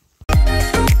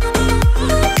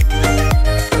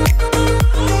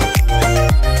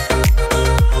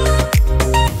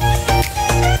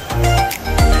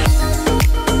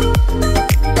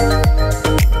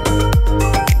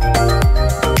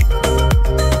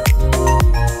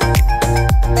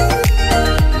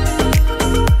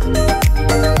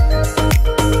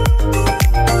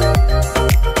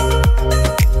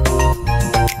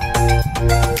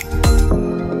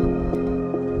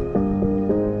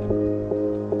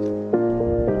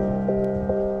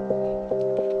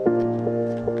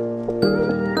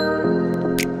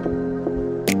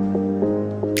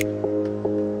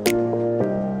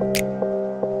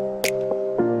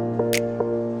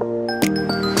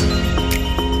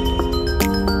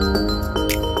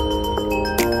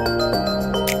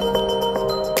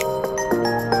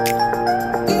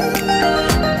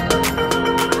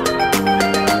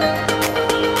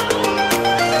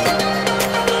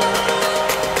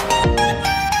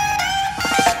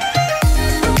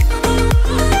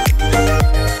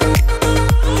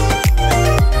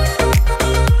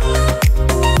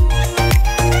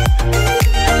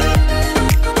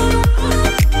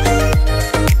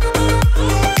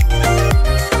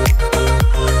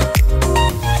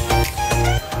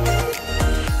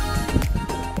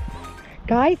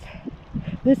 Guys,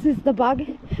 this is the bug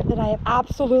that I am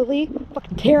absolutely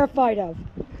fucking terrified of.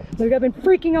 Like, I've been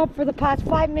freaking out for the past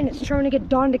 5 minutes trying to get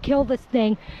Dawn to kill this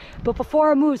thing. But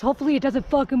before it moves, hopefully it doesn't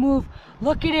fucking move.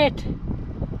 Look at it.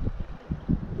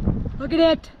 Look at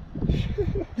it.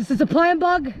 This is a plant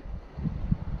bug.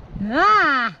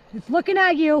 Ah, it's looking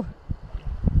at you.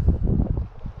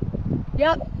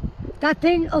 Yep, that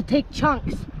thing will take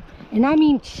chunks. And I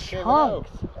mean chunks.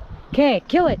 Okay,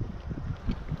 kill it.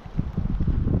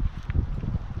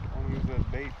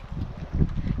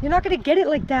 You're not gonna get it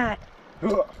like that.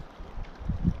 Look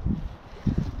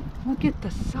at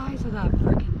the size of that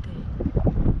freaking thing.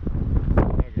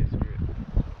 Okay, screw it.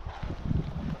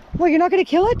 Well, you're not gonna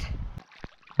kill it?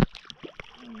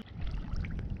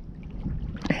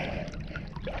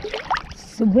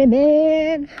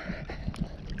 Swimming.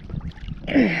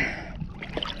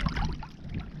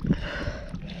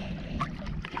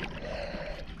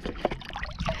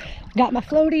 Got my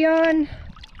floaty on.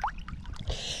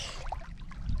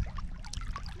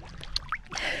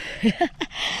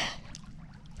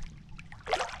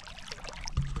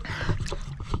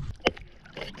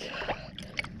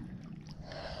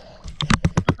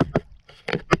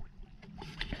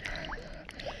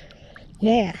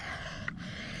 Yeah,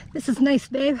 this is nice,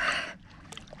 babe.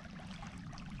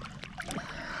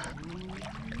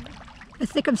 I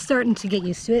think I'm starting to get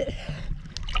used to it.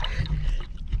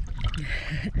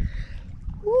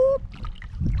 Whoop.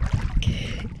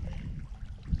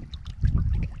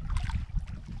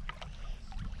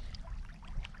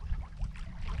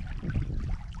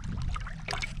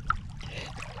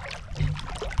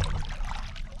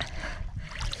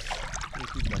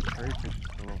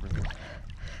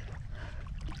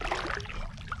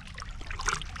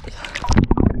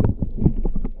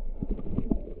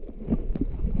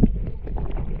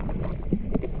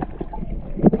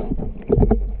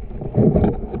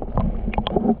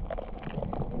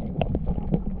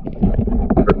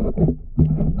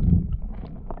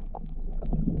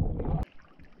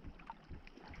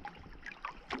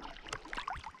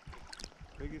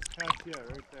 Biggest catch yet,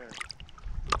 right there.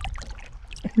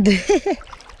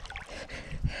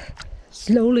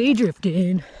 Slowly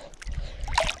drifting,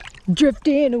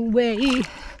 drifting away,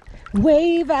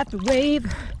 wave after wave,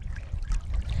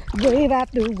 wave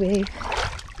after wave.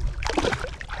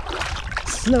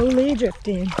 Slowly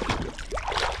drifting,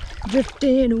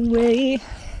 drifting away.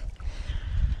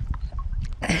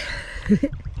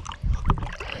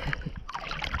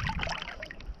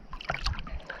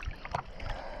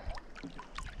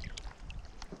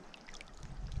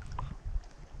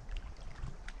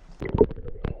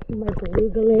 My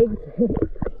beluga legs.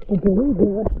 The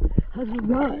beluga has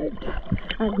arrived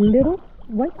at Little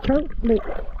White Trout Lake.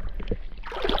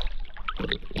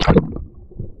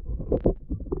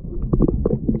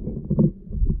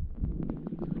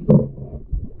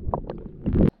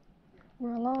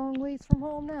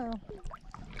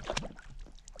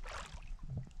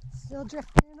 Still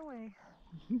drifting away.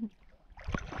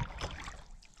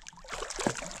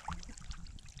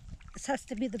 This has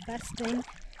to be the best thing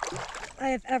I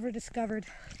have ever discovered.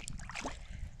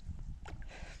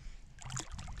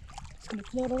 Just gonna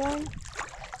float along,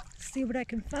 see what I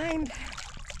can find,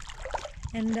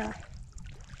 and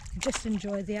just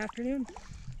enjoy the afternoon.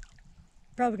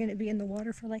 Probably gonna be in the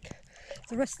water for like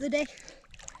the rest of the day.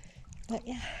 But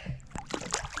yeah,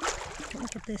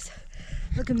 look at this.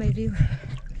 Look at my view.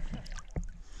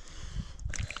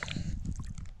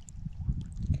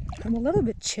 I'm a little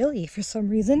bit chilly for some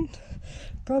reason.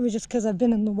 Probably just because I've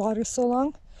been in the water so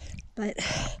long. But,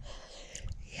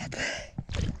 yep.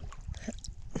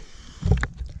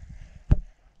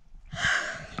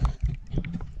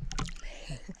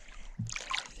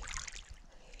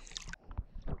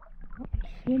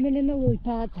 Swimming in the lily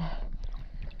pad.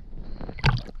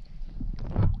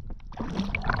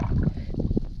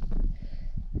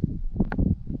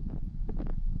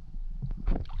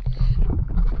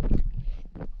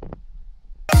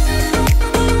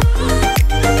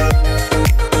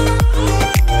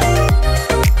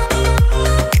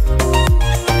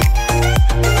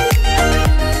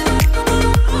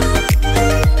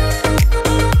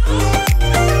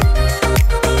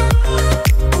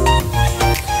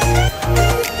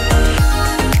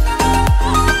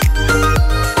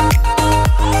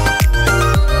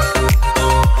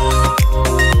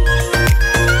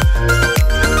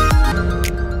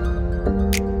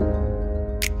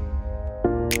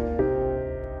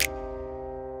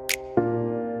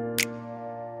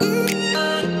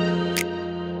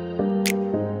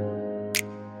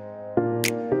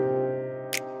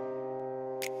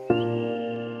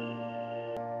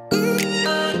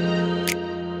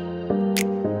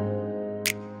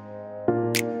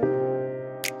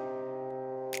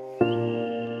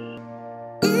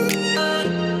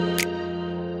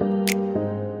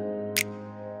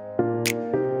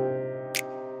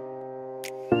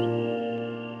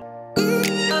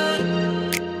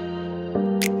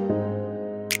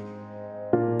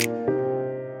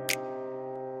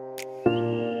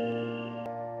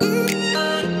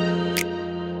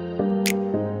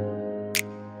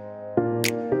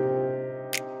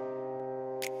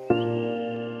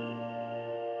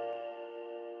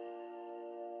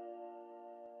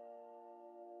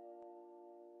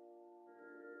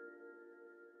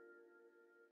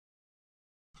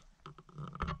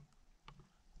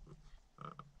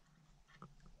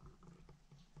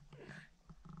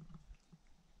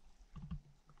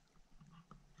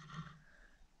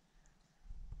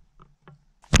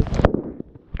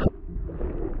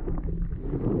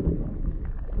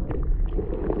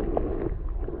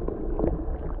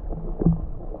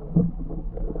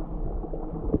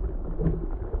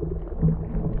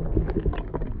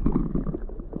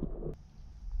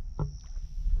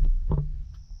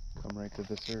 Right to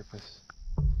the surface.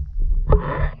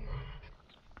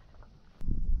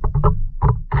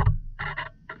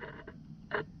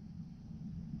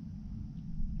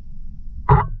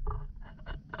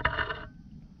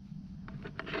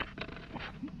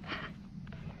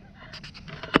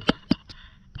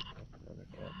 Another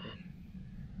catfish.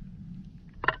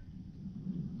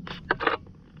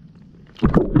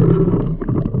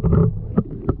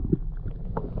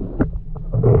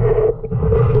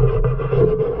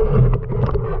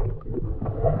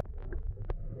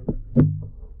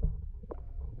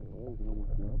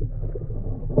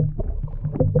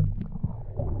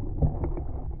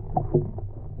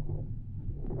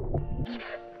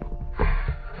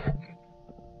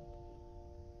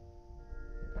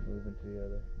 Moving to the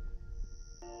other.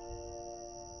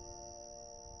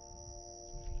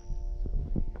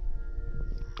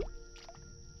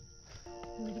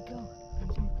 Where'd it go?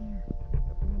 It's right there.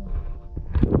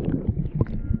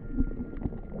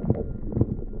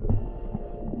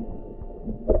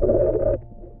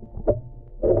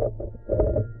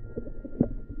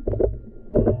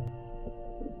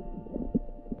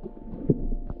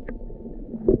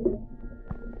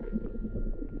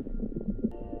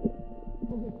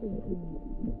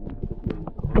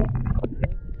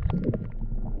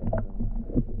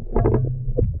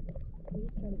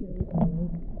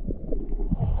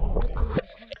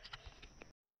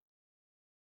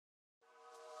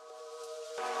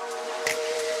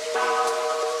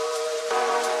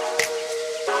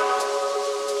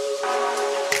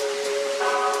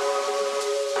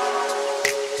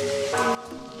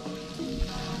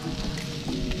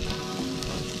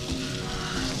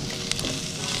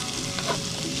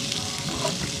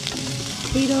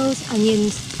 Potatoes,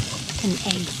 onions, and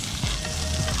eggs.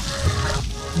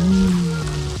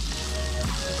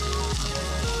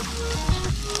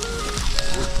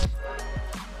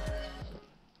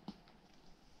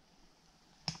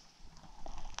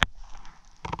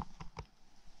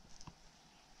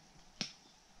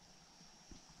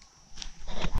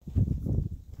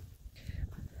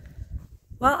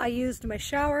 Well, I used my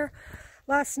shower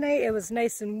last night. It was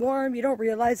nice and warm. You don't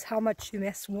realize how much you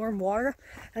miss warm water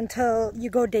until you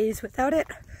go days without it.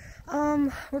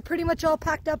 We're pretty much all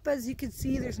packed up, as you can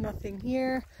see. There's nothing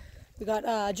here. We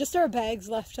got just our bags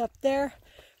left up there.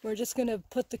 We're just gonna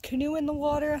put the canoe in the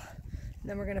water, and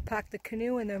then we're gonna pack the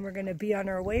canoe, and then we're gonna be on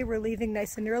our way. We're leaving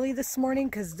nice and early this morning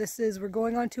because we're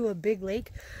going onto a big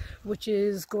lake, which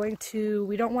is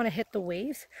we don't want to hit the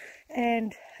waves.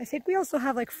 And I think we also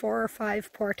have like 4 or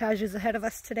 5 portages ahead of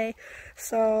us today.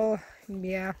 So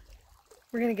yeah,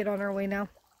 we're gonna get on our way now.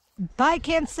 Bye,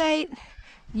 campsite.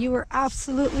 You were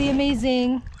absolutely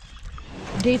amazing.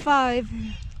 Day 5,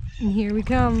 and here we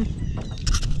come.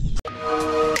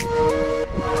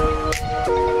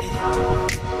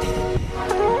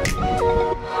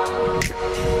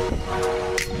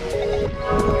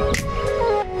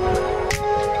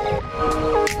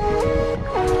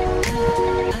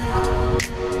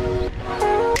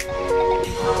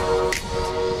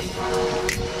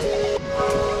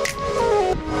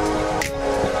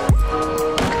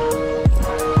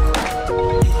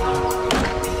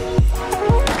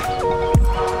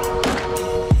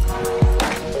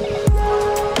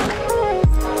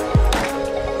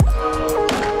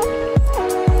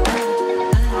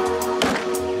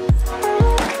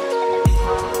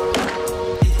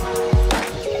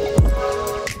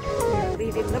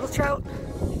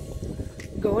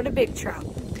 Going to big trout.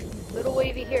 Little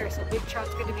wavy here, so big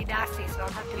trout's going to be nasty, so I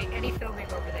don't have to do any filming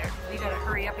over there. We got to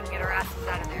hurry up and get our asses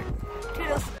out of there.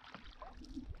 Toodles!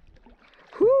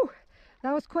 Whew!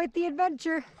 That was quite the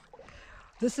adventure.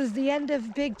 This is the end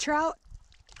of big trout.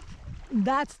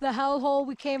 That's the hellhole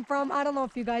we came from. I don't know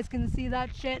if you guys can see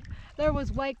that shit. There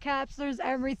was whitecaps, there's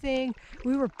everything.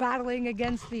 We were battling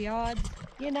against the odds.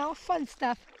 You know, fun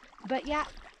stuff. But yeah,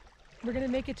 we're going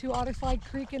to make it to Otter Slide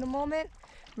Creek in a moment.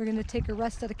 We're going to take a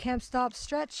rest at a camp stop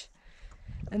stretch,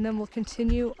 and then we'll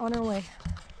continue on our way.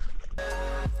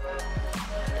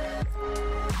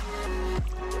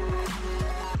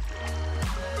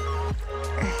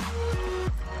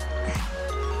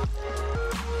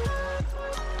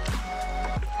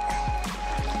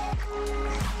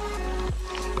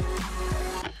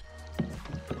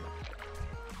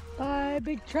 Bye,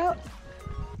 big trout.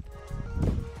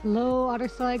 Hello, Otter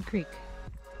Slide Creek.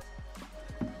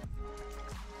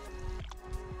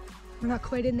 We're not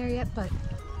quite in there yet, but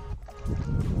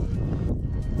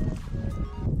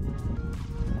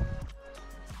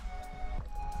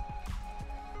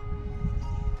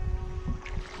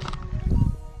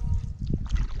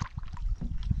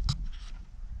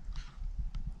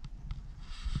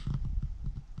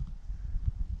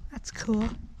that's cool.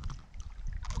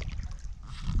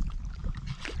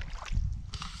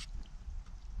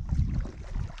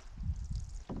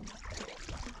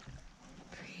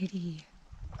 Pretty.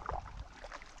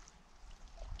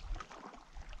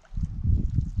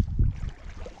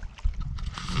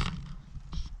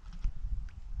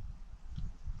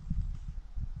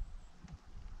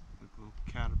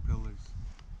 Caterpillars.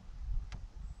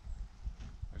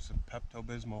 There's some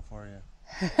Pepto-Bismol for you.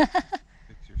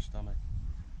 Fix your stomach.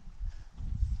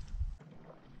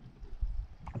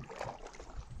 You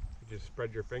just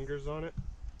spread your fingers on it?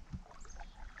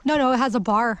 No, it has a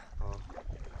bar. Oh.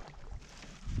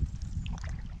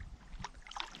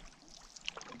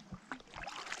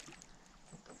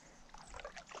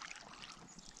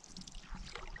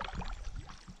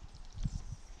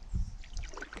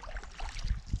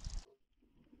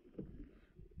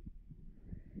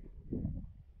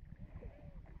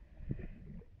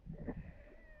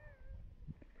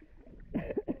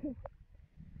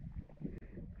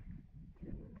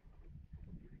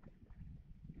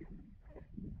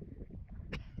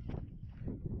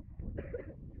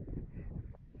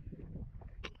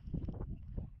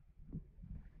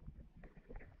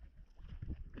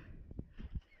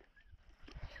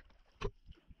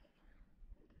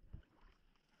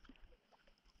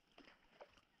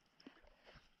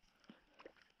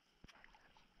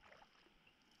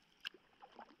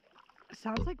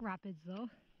 Sounds like rapids though.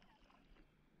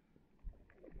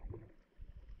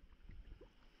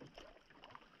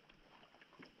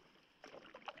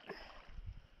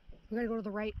 We gotta go to the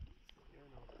right. Yeah, I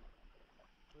know.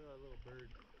 Look at that little bird.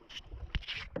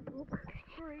 Oh,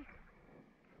 sorry.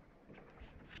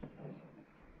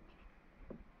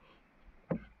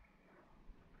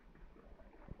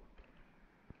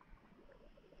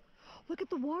 Look at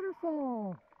the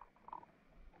waterfall.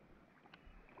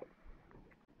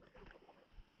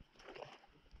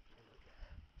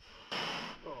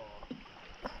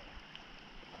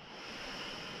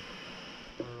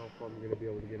 I don't know if I'm going to be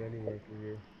able to get anywhere through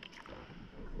here.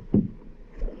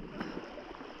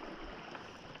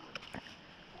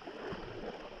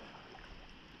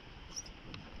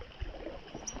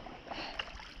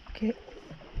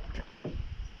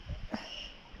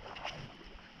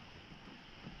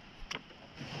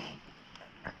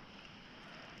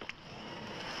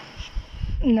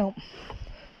 No.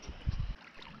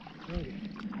 Okay.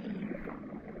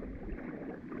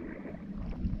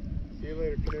 See you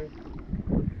later, canoe.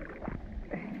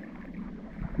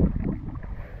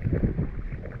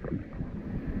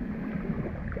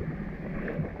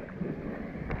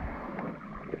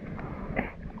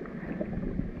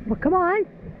 Well, come on.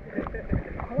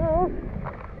 Hello.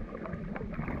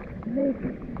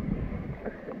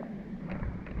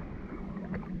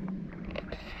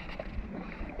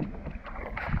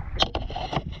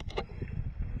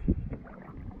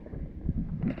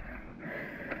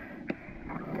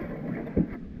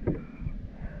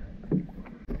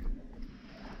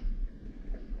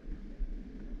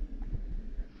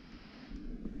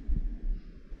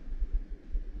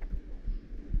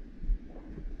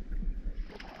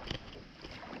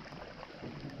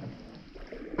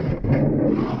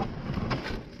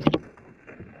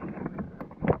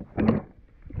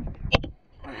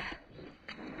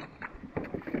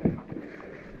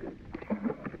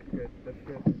 Good, that's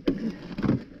good.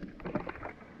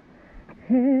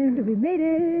 And we made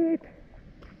it.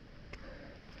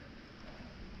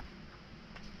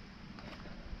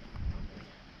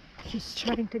 She's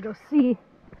trying to go see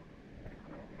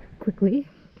quickly.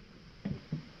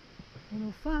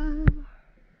 105.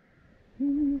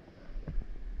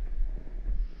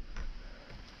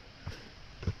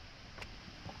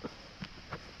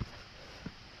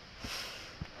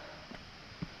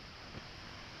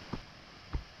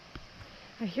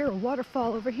 I hear a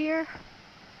waterfall over here.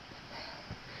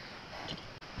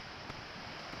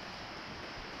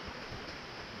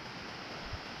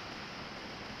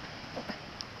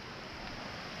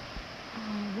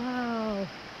 Oh, wow.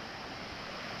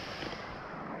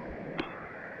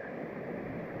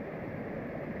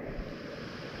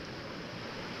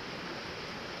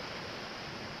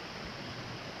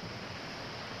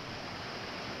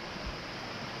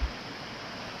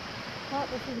 Oh,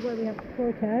 this is where we have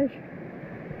Portage.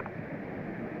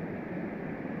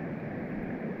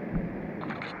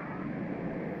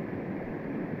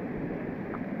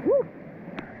 Woo!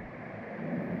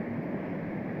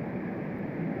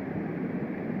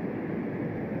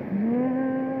 Wow!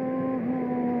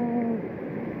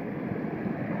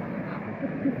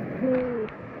 Look at this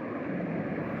place.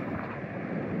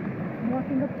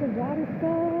 Walking up the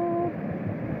waterfall.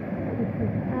 This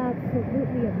is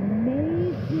absolutely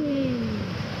amazing.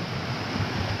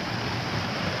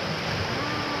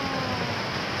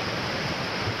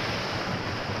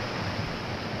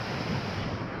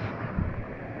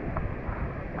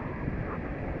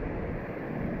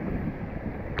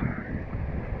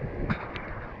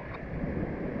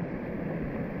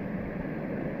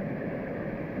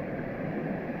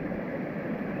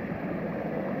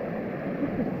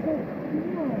 This is so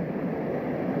cool.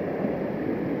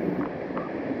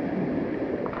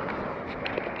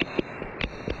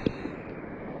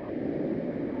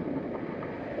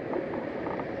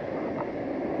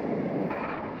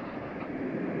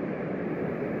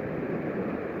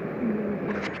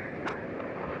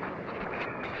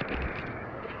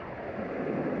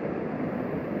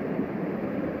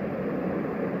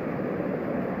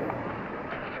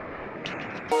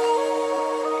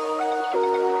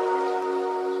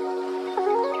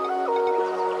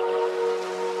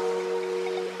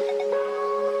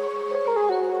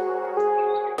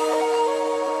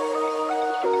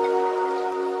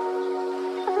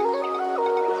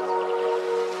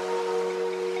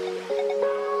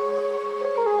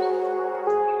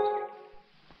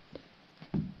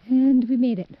 And we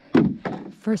made it.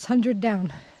 First 100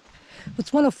 down.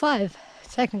 It's 105,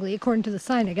 technically, according to the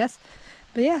sign, I guess.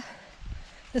 But yeah,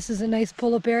 this is a nice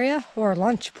pull-up area, or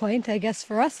launch point, I guess,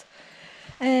 for us.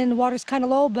 And the water's kind of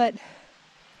low, but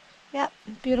yeah,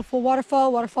 beautiful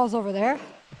waterfall. Waterfall's over there.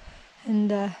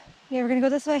 And yeah, we're gonna go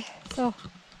this way. So,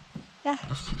 yeah.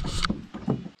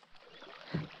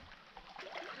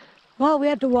 Well, we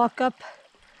had to walk up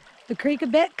the creek a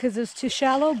bit because it was too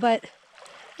shallow, but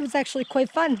it was actually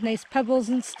quite fun. Nice pebbles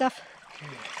and stuff.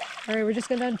 All right, we're just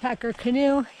gonna unpack our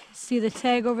canoe. See the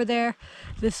tag over there.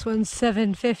 This one's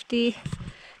 $7.50.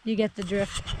 You get the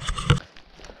drift.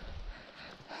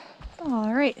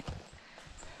 All right,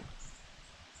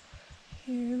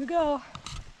 here we go.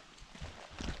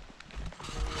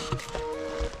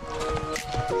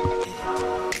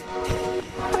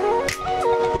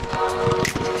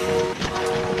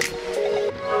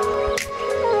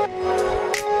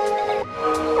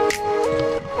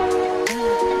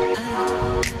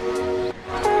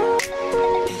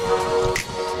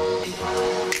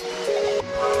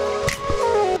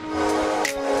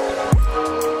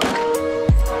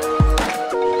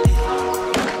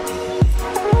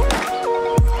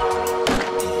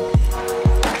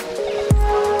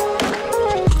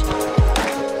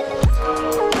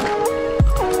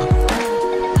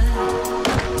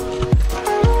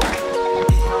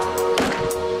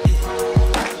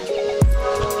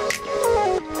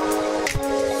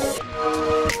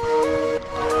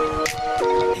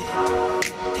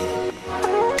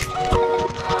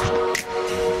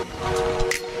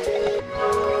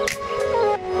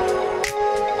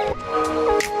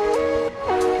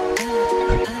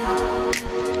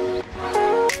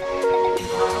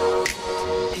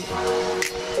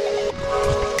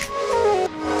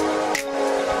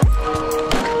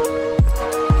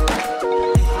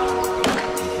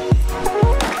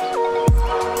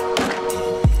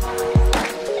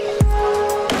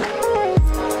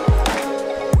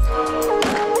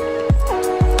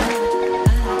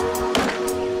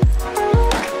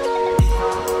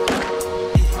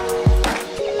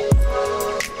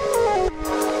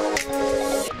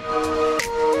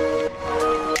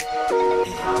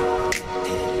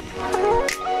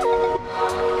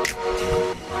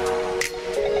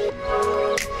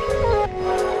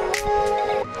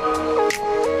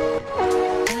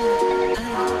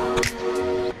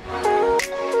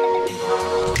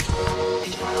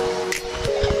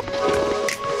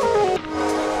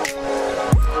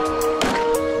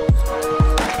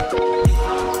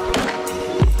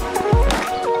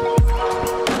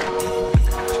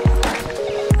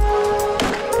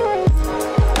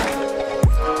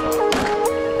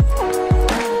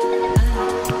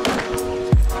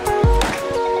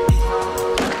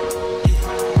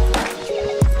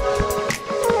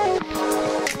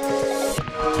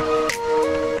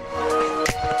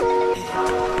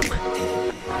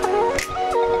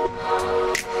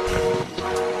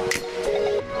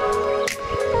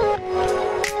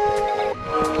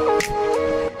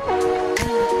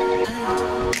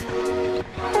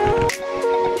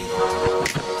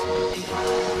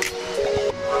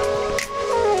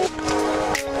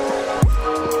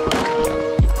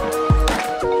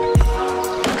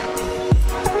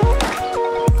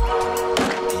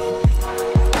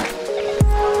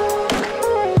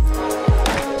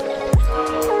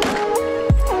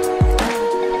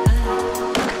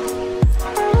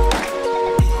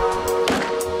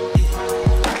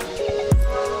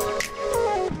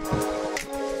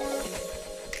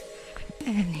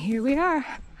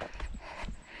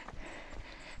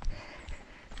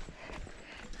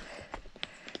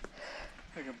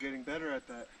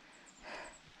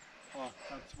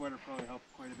 That's what would probably help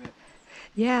quite a bit.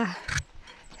 Yeah.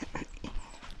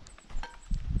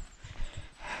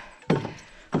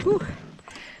 Whew.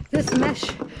 This mesh,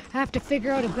 I have to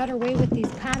figure out a better way with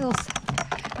these paddles.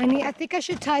 I think I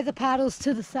should tie the paddles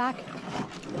to the sack.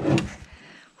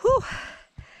 Whew.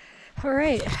 All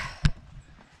right.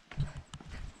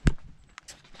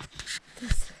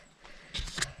 This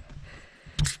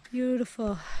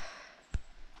beautiful.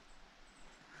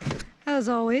 As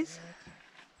always.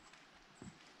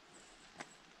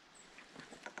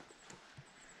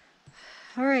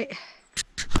 All right.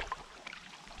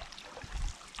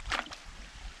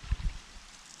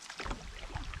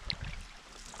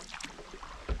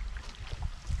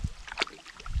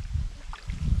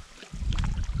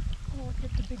 Oh, look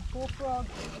at the big bullfrog.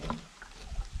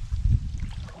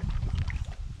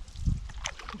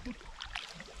 Look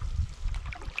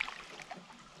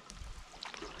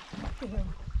at him.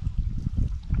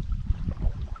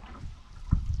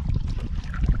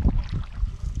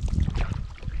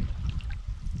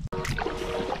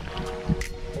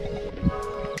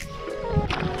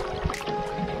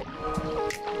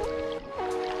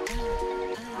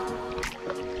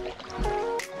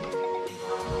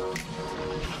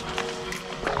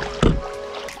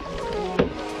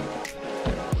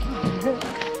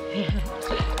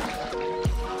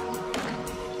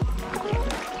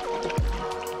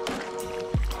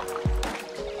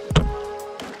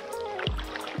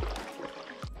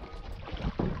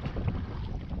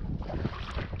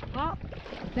 Well,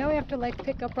 now we have to like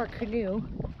pick up our canoe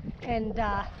and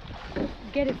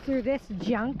get it through this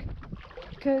junk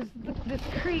because this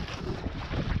creek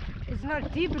is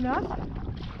not deep enough.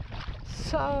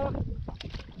 So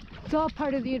it's all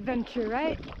part of the adventure,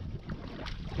 right?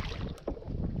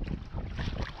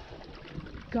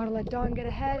 Gotta let Dawn get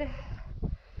ahead.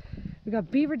 We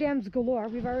got beaver dams galore.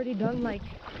 We've already done like,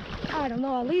 I don't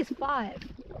know, at least 5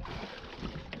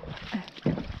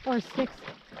 or 6.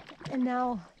 And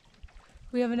now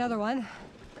we have another one.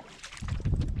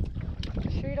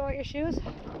 Sure you don't want your shoes?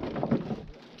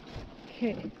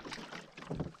 Okay.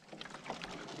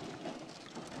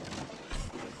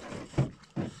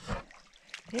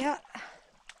 Yeah.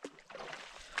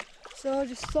 So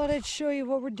just thought I'd show you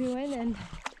what we're doing, and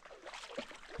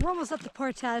we're almost at the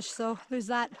Portage, so there's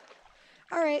that.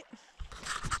 All right.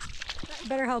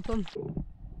 Better help him.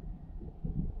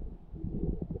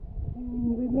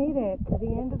 We made it to the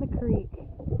end of the creek.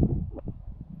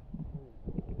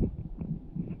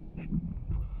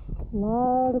 A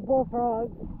lot of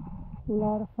bullfrogs, a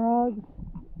lot of frogs,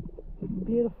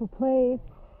 beautiful place.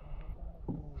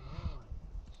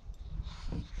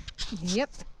 Yep.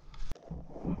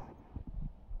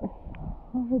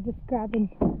 Oh, we're just grabbing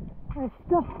our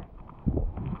stuff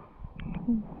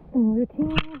and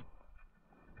routine.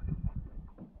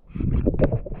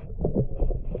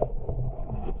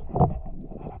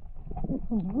 This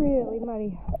one's really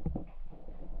muddy,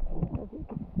 as you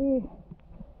can see.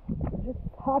 Just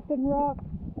hopping rocks.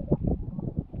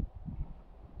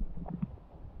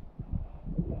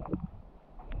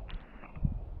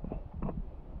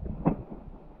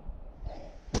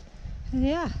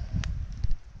 Yeah.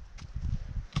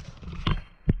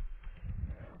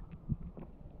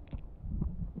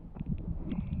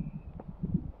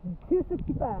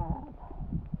 265.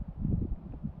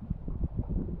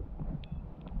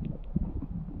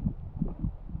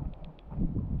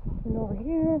 And over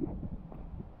here.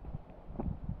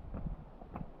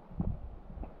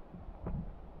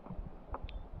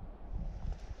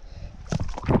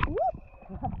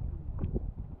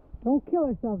 Don't kill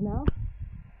yourself now.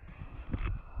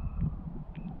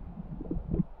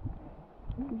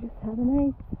 We just have a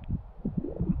nice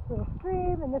little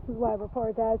stream, and this is why we're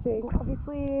portaging.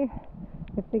 Obviously,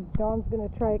 I think Dawn's gonna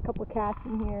try a couple casts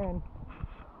in here, and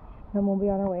then we'll be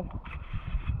on our way.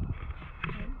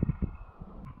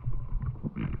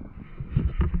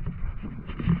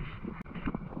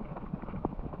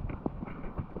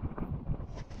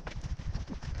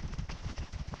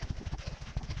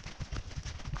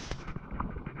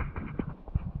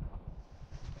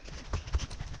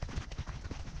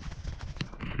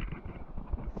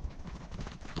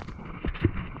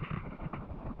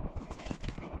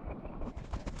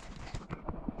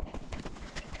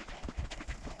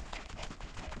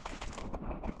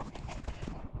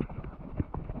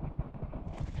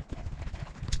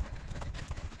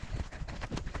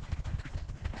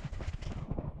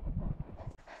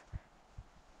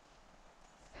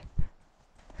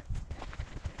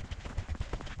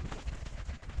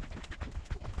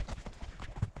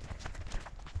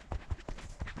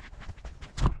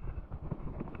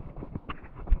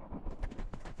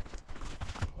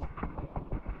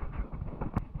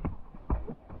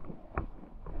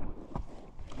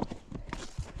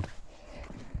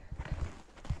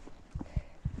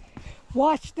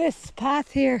 Watch this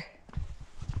path here.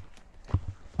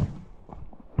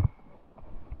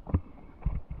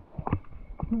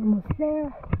 Almost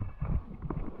there.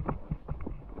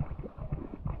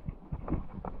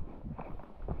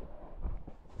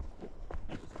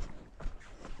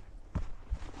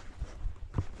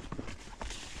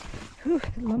 Whew,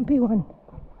 lumpy one.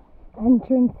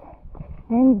 Entrance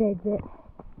and exit.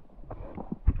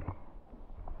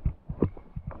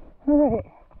 Alright,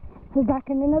 we're back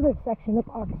in another section of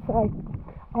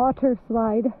Otter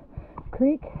Slide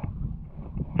Creek.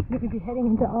 We're going to be heading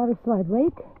into Otter Slide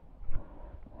Lake.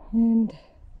 And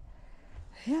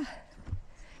yeah,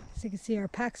 as you can see, our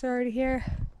packs are already here.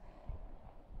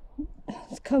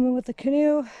 It's coming with the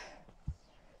canoe.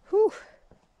 Whew.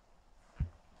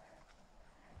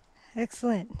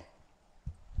 Excellent.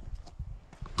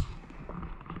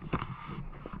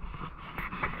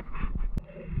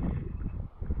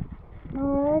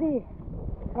 Alrighty,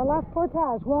 our last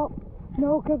portage. Well,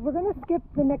 no, because we're going to skip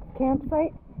the next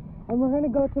campsite and we're going to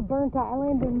go to Burnt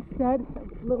Island instead,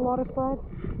 Little Otter Slide.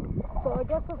 So I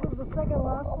guess this is the second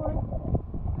last one,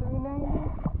 390.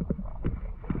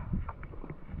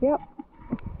 Yep.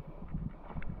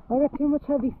 I got too much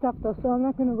heavy stuff though, so I'm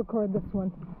not going to record this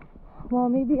one. Well,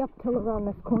 maybe up till around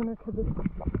this corner because it's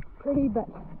pretty, but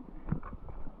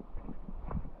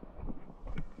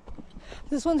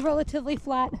this one's relatively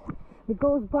flat. It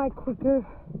goes by quicker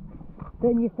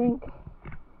than you think.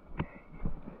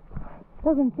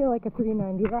 Doesn't feel like a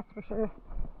 390, that's for sure.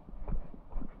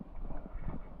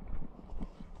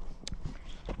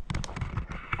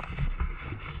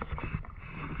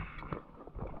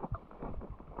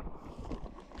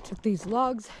 Took these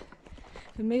logs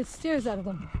and made stairs out of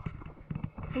them.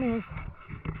 Anyways,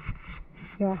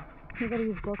 yeah, I gotta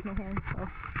use both my hands, so.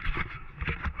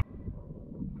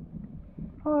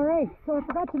 Alright, so I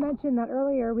forgot to mention that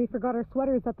earlier we forgot our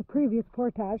sweaters at the previous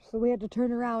portage, so we had to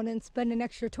turn around and spend an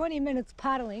extra 20 minutes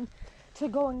paddling to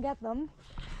go and get them.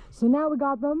 So now we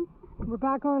got them, we're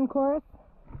back on course.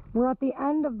 We're at the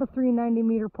end of the 390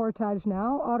 meter portage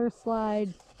now, Otter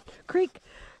Slide Creek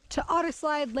to Otter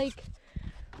Slide Lake.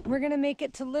 We're gonna make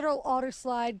it to Little Otter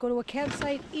Slide, go to a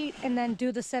campsite, eat, and then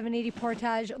do the 780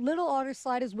 portage. Little Otter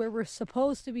Slide is where we're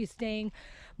supposed to be staying,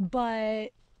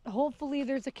 but hopefully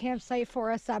there's a campsite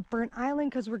for us at Burnt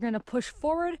Island because we're gonna push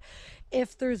forward.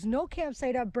 If there's no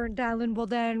campsite at Burnt Island, well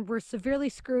then we're severely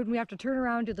screwed and we have to turn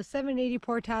around, do the 780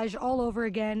 portage all over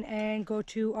again and go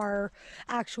to our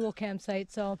actual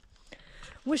campsite. So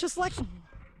wish us luck.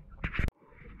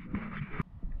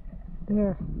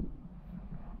 There.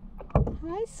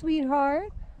 Hi, sweetheart.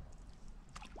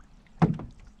 I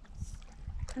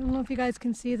don't know if you guys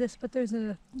can see this, but there's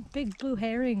a big blue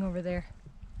herring over there.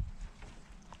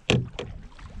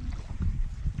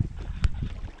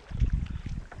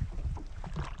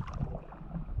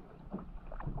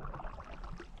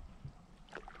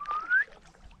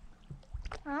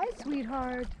 Hi,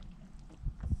 sweetheart.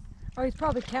 Oh, he's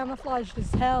probably camouflaged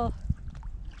as hell.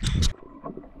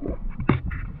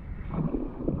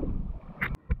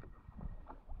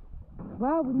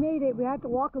 Well, we made it. We had to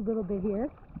walk a little bit here.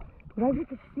 But as you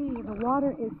can see, the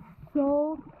water is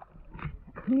so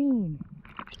clean.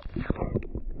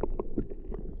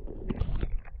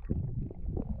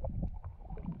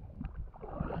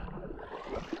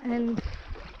 And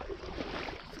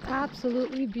it's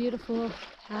absolutely beautiful,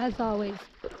 as always.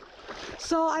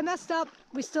 So I messed up.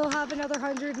 We still have another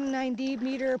 190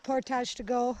 meter portage to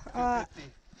go.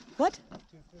 What?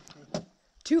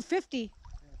 250.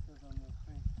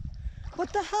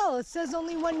 What the hell? It says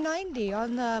only 190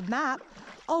 on the map.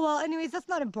 Oh well, anyways, that's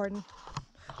not important.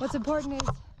 What's important is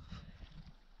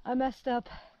I messed up.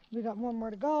 We got one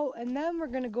more to go, and then we're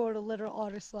gonna go to Little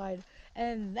Otter Slide,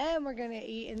 and then we're gonna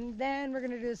eat, and then we're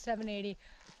gonna do the 780.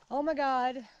 Oh my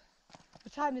god.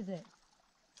 What time is it?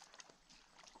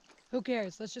 Who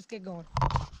cares? Let's just get going.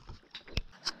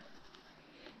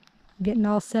 Getting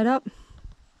all set up.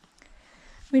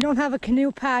 We don't have a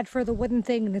canoe pad for the wooden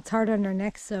thing, and it's hard on our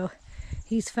necks, so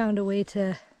he's found a way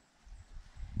to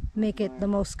make it the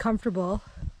most comfortable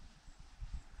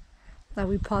that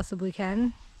we possibly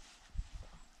can.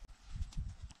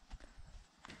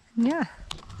 Yeah.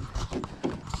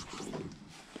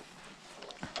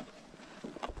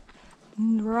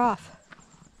 And we're off.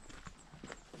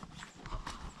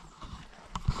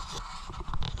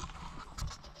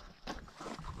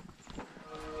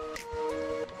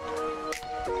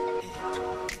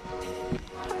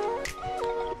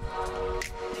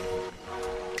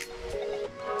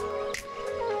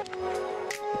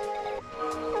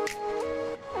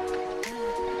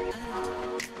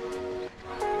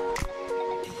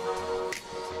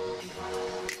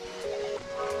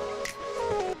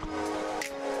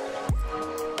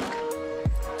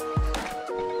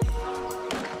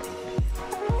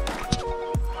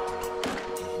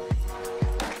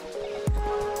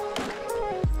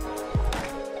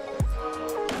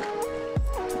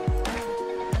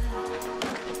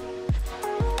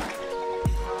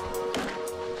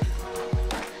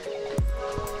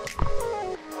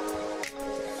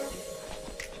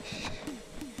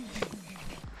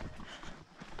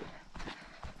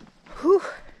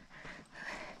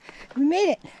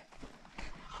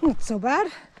 So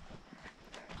bad?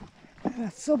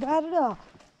 Not so bad at all.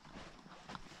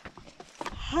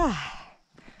 Well,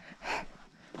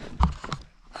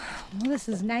 this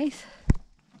is nice.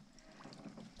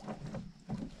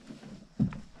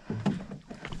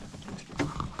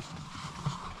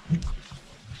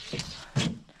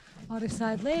 Other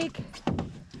side lake,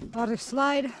 other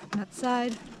slide, that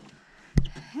side.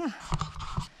 Yeah.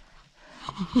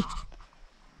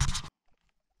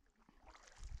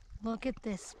 Look at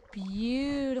this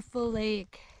beautiful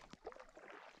lake.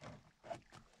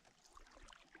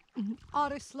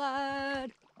 Otter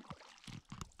slide.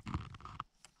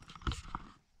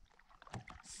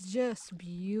 It's just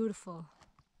beautiful.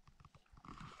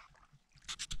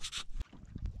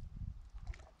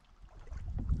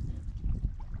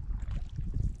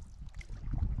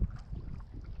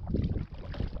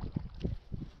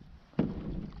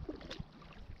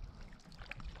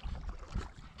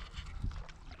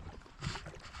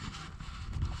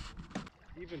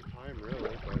 Even time,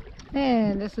 really. But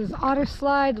And this is Otter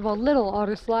Slide, well, Little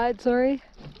Otter Slide, sorry.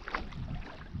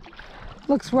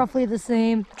 Looks roughly the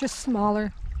same, just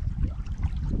smaller.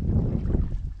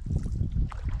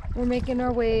 We're making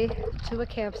our way to a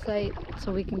campsite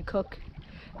so we can cook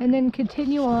and then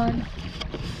continue on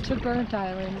to Burnt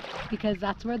Island because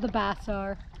that's where the bass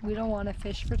are. We don't want to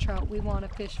fish for trout, we want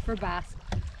to fish for bass.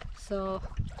 So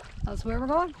that's where we're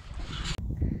going.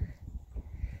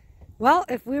 Well,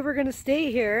 if we were going to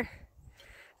stay here,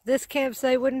 this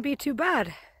campsite wouldn't be too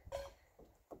bad.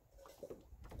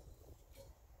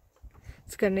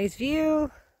 It's got a nice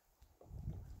view.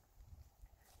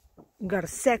 We've got a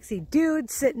sexy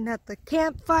dude sitting at the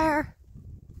campfire,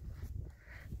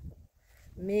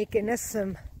 making us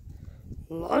some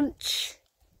lunch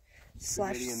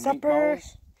slash supper.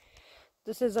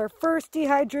 This is our first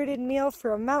dehydrated meal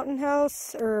for a mountain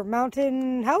house, or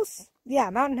mountain house? Yeah,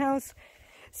 mountain house.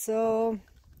 So,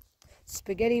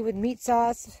 spaghetti with meat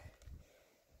sauce.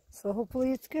 So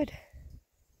hopefully it's good.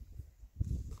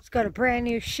 It's got a brand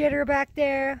new shitter back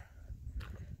there.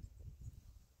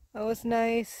 That was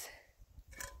nice.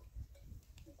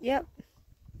 Yep.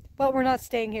 But we're not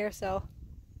staying here, so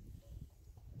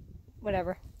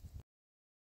whatever.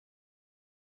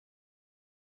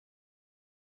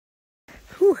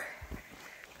 Whew.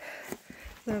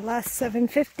 The last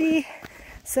 750.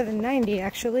 790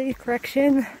 actually,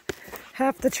 correction.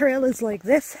 Half the trail is like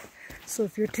this, so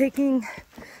if you're taking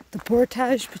the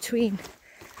portage between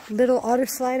Little Otter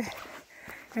Slide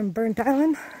and Burnt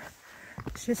Island,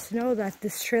 just know that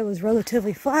this trail is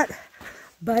relatively flat,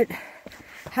 but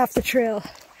half the trail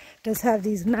does have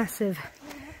these massive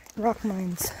rock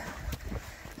mines.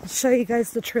 I'll show you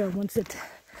guys the trail once it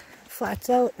flats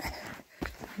out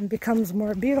and becomes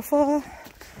more beautiful,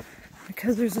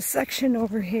 because there's a section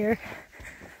over here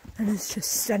and it's just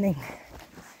stunning.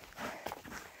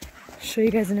 I'll show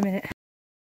you guys in a minute.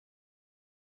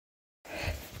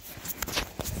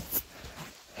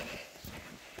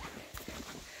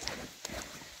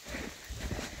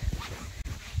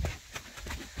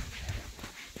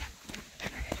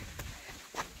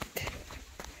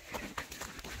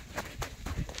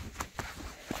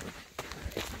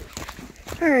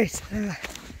 Alright,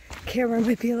 camera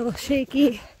might be a little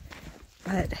shaky,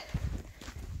 but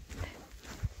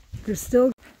we're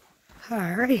still...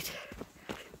 Alright,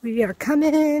 we are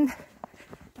coming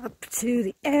up to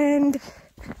the end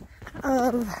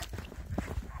of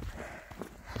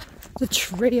the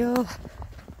trail.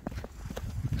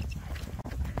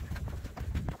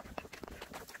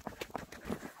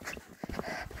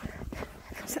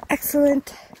 It's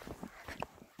excellent.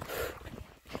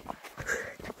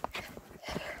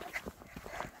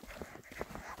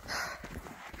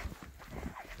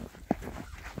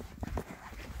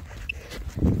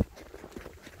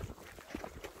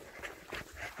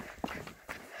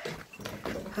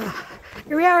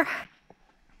 Here we are.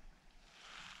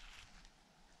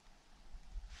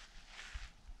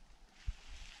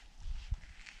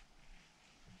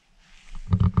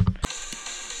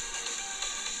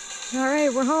 All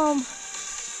right, we're home.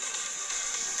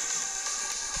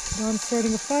 Now I'm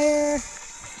starting a fire.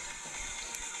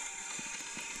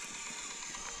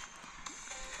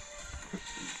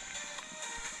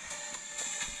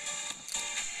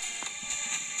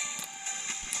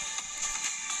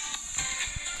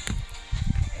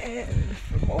 And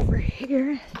from over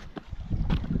here,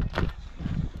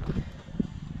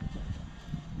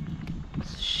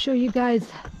 let's show you guys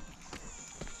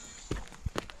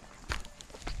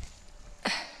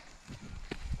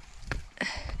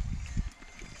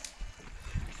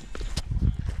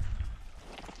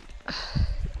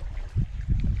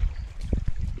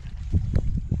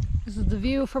this is the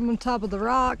view from on top of the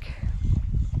rock.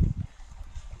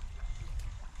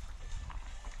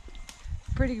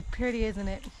 pretty, isn't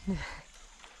it?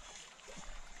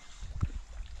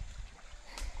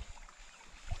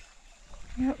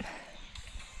 Yep.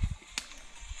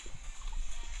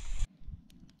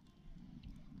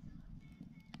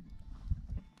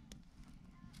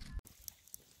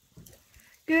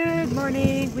 Good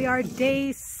morning. We are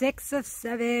day 6 of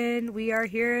 7. We are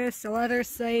here still at our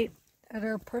site at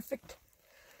our perfect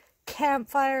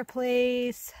campfire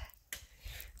place.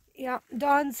 Yeah,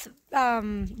 Dawn's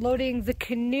loading the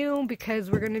canoe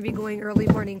because we're going to be going early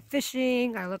morning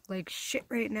fishing. I look like shit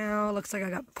right now. Looks like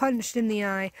I got punched in the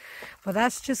eye. But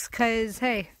that's just because,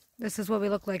 hey, this is what we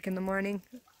look like in the morning.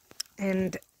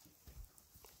 And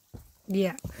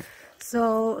yeah.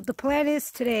 So the plan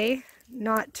is today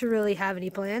not to really have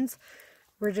any plans.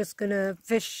 We're just going to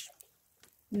fish,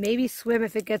 maybe swim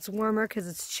if it gets warmer because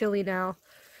it's chilly now.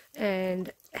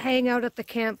 And hang out at the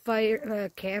campfire,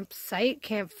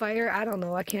 campfire, I don't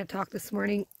know, I can't talk this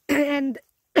morning, and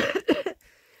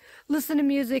listen to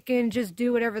music and just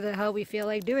do whatever the hell we feel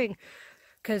like doing,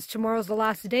 because tomorrow's the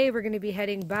last day. We're going to be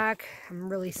heading back. I'm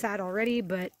really sad already,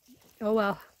 but oh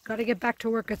well, gotta get back to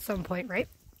work at some point, right?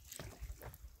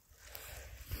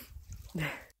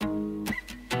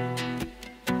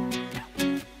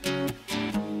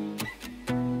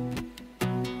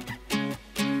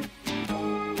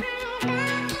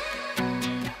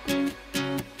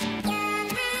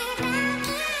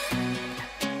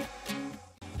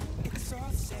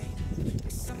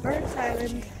 Portage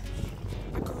Island.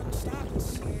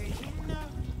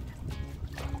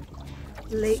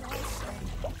 Lake.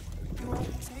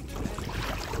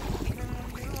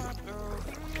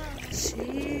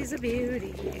 She's a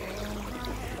beauty.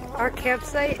 Our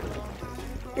campsite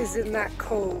is in that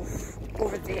cove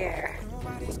over there.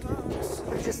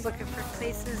 We're just looking for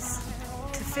places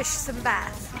to fish some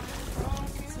bass.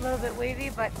 It's a little bit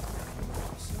wavy, but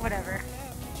whatever.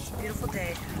 It's a beautiful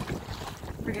day.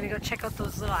 We're gonna go check out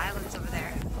those little islands over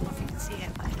there. I don't know if you can see it.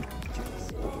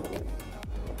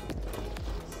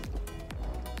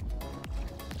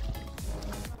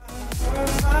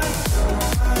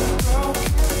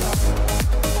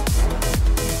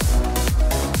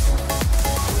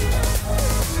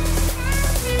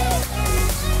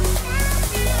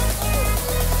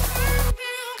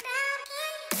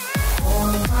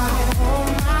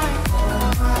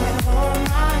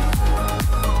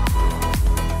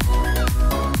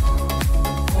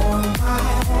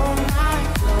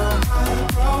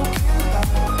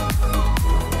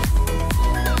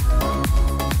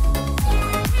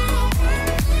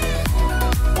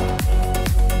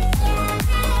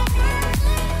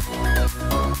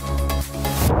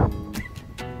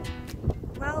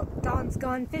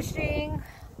 Gone fishing.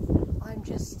 I'm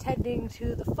just tending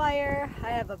to the fire. I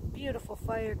have a beautiful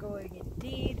fire going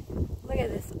indeed. Look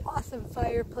at this awesome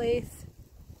fireplace.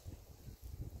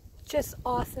 Just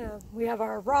awesome. We have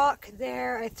our rock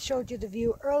there. I showed you the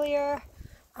view earlier.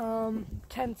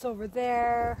 Tents over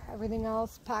there. Everything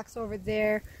else, packs over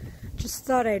there. Just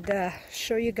thought I'd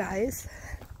show you guys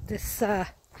this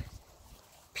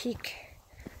peak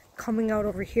coming out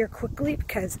over here quickly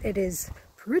because it is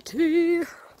pretty.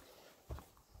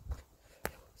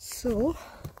 So,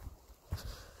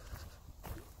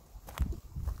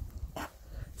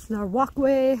 it's our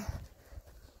walkway.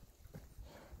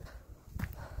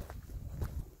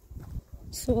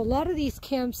 So a lot of these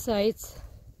campsites,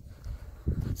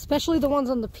 especially the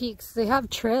ones on the peaks, they have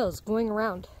trails going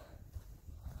around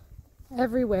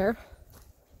everywhere.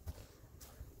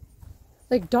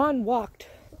 Like Dawn walked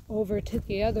over to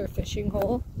the other fishing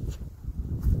hole.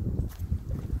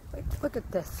 Like, look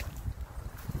at this.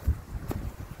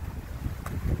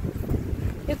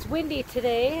 It's windy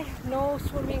today, no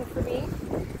swimming for me,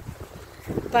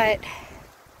 but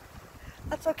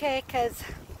that's okay because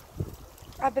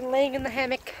I've been laying in the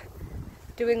hammock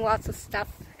doing lots of stuff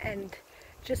and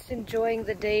just enjoying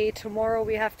the day. Tomorrow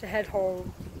we have to head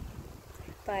home,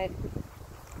 but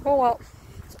oh well,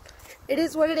 it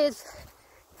is what it is.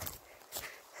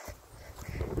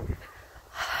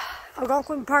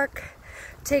 Algonquin Park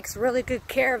takes really good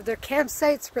care of their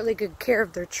campsites, really good care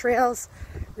of their trails,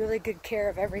 really good care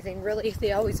of everything, really.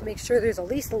 They always make sure there's at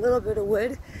least a little bit of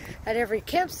wood at every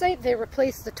campsite. They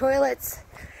replace the toilets,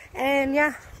 and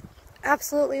yeah,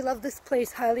 absolutely love this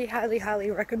place. Highly, highly, highly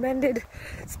recommended,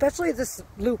 especially this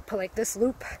loop. Like, this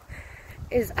loop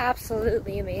is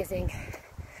absolutely amazing.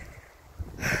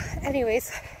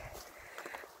 Anyways,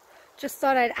 just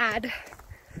thought I'd add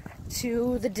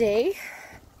to the day.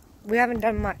 We haven't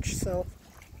done much, so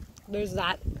there's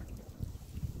that.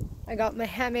 I got my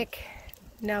hammock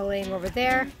now laying over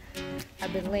there.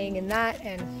 I've been laying in that,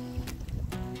 and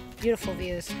beautiful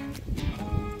views.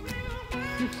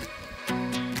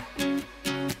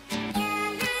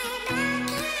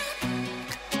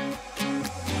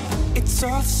 It's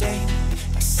all the same,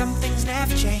 like some things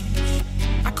never change.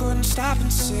 I couldn't stop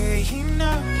and say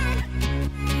no.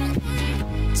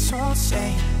 It's all the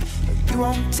same, but you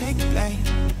won't take the blame,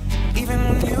 even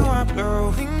when you are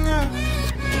blowing up.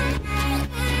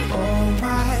 Oh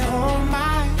my,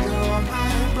 you're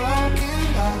my broken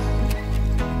love.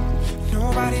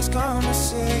 Nobody's gonna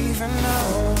save her now.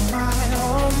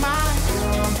 Oh my,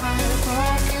 you're my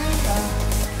broken love.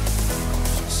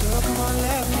 So come on,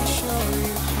 let me show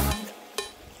you how.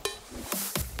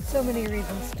 So many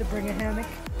reasons to bring a hammock.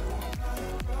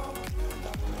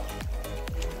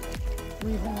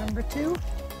 Reason number 2,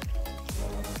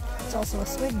 it's also a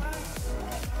swing.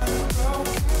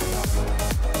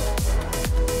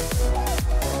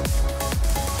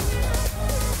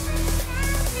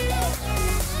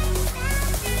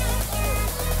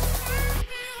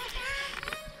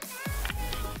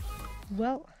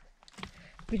 Well,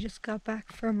 we just got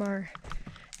back from our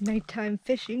nighttime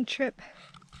fishing trip,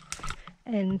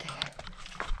 and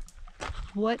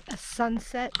what a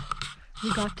sunset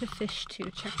we got to fish to.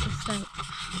 Check this out.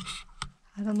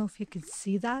 I don't know if you can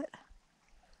see that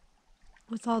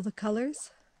with all the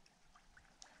colors,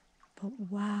 but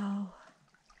wow.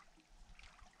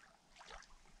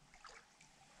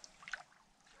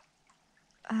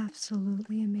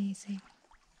 Absolutely amazing.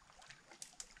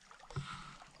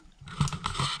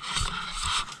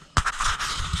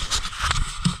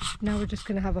 Now we're just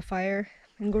gonna have a fire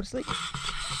and go to sleep.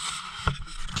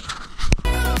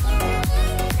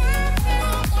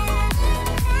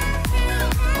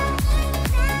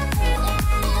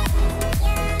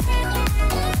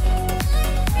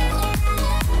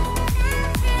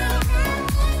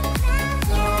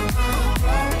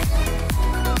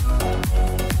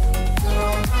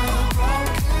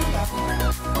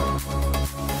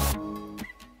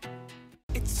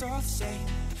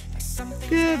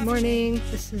 Good morning.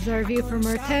 This is our view from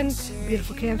our tent.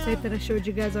 Beautiful campsite that I showed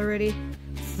you guys already.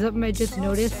 This is something I just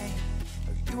noticed.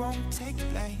 Look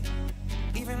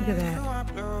at that.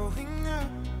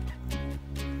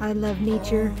 I love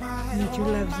nature. Nature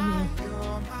loves me.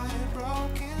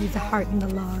 There's a heart in the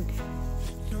log.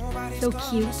 So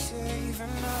cute.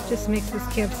 Just makes this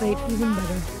campsite even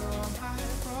better.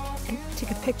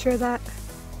 Take a picture of that.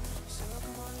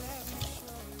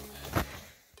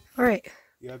 Alright.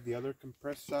 You have the other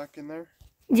compressed sock in there?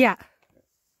 Yeah.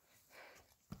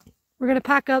 We're gonna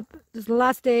pack up. This is the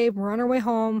last day. We're on our way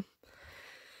home.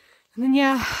 And then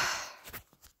yeah,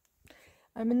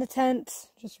 I'm in the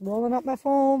tent, just rolling up my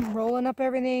foam, rolling up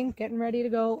everything, getting ready to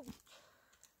go.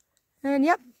 And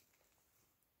yep,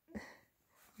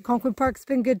 Algonquin Park's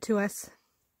been good to us.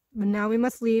 But now we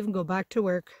must leave and go back to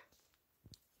work.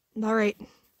 Alright,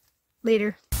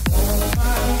 later.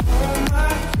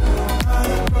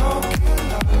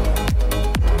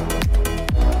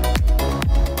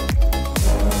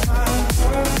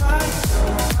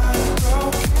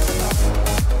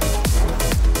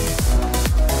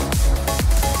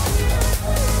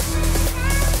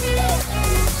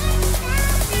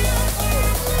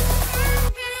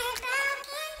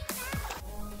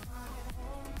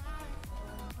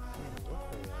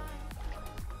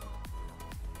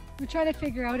 We're trying to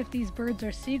figure out if these birds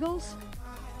are seagulls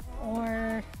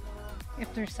or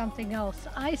if there's something else.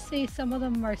 I say some of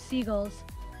them are seagulls,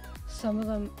 some of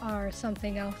them are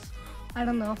something else. I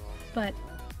don't know, but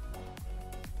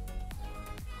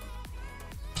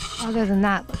other than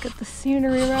that, look at the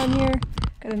scenery around here.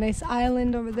 Got a nice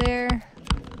island over there.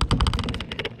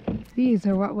 These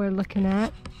are what we're looking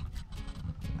at.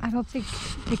 I don't think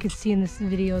they could see in this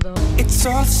video though. It's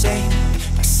all the same,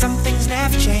 like some things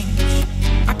never change.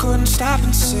 I couldn't stop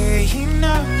and say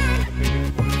no.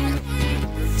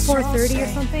 4:30 or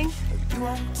something.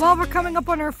 Well, we're coming up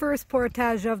on our first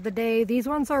portage of the day. These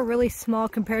ones are really small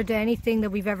compared to anything that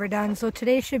we've ever done. So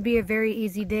today should be a very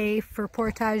easy day for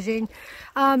portaging.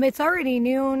 It's already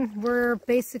noon. We're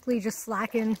basically just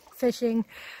slacking fishing.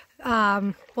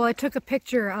 Well, I took a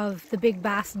picture of the big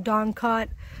bass Dawn caught.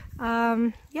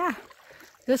 Yeah,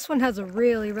 this one has a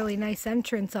really, really nice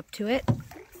entrance up to it.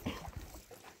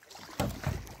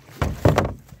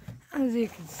 As you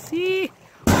can see.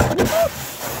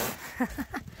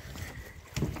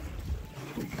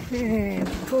 And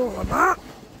pull them up.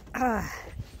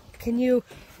 Can you,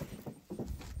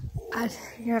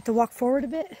 you have to walk forward a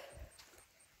bit.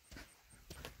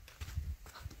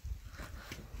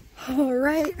 All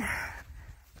right.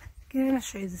 Again, I'll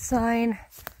show you the sign.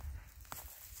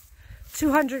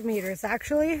 200 meters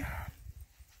actually.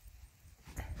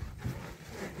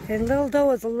 And Little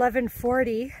Doe is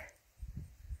 1140.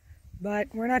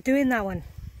 But we're not doing that one.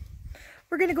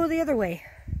 We're gonna go the other way.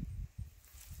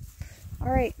 All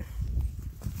right.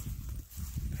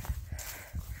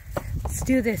 Let's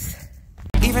do this.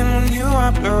 Even when you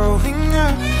are blowing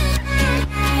up.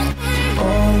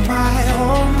 Oh my,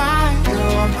 you're my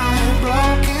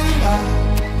broken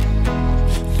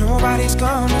love. Nobody's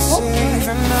gonna save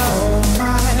her now.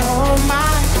 Oh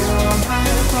my, you're my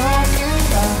broken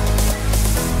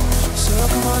love. So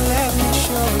come on, let me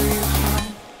show you how.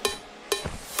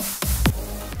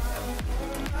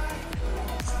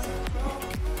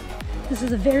 This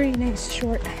is a very nice,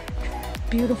 short,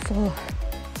 beautiful,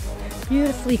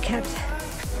 beautifully kept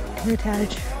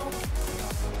Portage.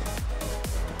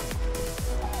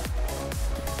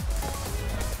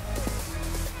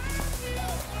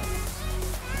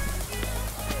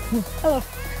 Oh.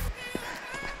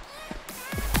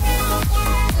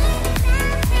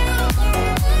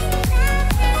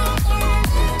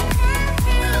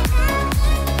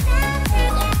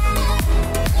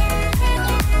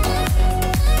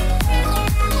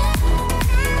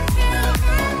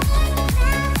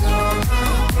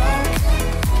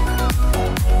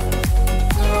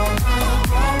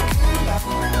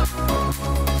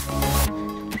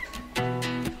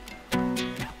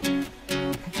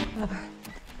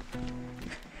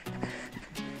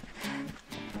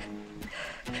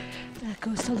 That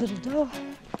goes to Little Doe.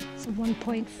 It's a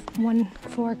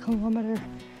 1.14 kilometer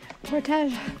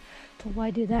portage. But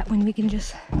why do that when we can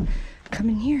just come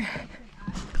in here?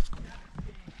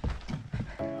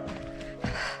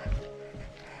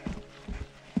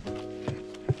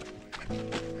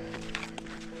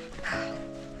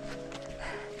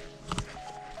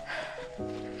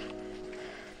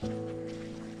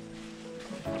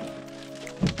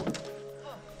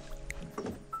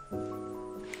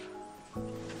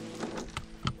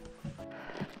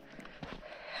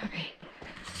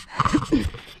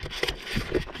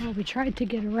 Well, we tried to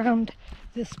get around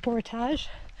this portage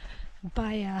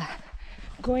by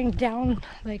going down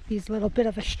like these little bit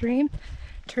of a stream.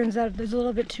 Turns out there's a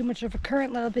little bit too much of a current,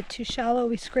 a little bit too shallow.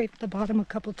 We scraped the bottom a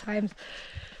couple times,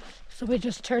 so we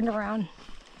just turned around.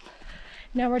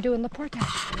 Now we're doing the portage. Look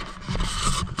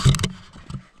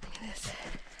at this.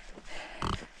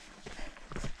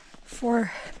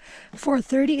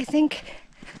 4:30, I think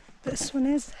this one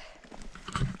is.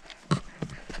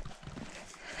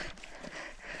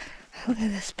 Look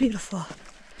at this, beautiful.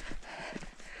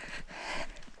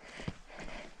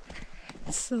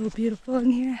 It's so beautiful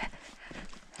in here.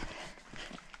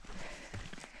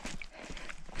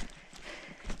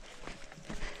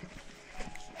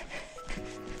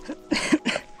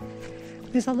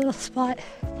 There's a little spot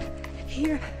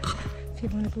here if you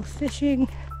want to go fishing.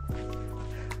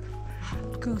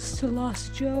 It goes to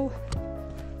Lost Joe.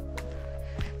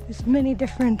 There's many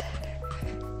different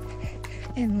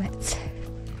inlets.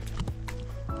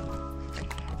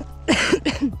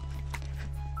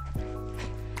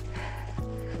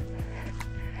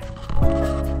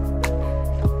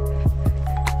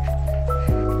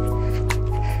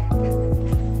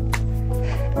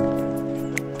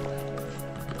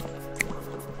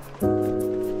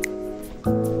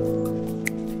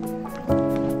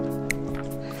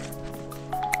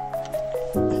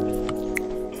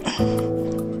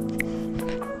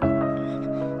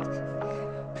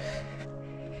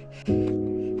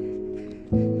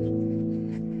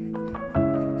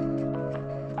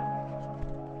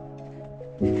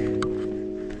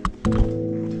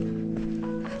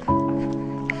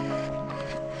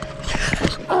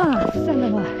 Son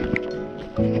of a...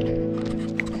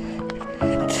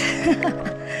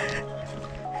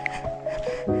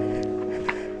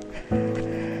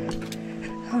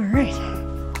 All right.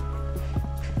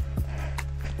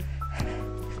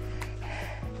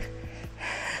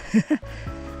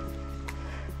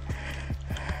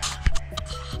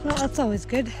 Well, that's always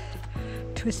good.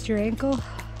 Twist your ankle.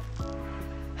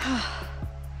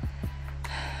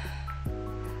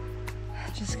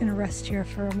 Just gonna rest here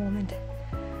for a moment.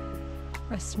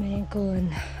 Rest my ankle and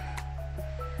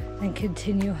then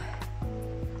continue.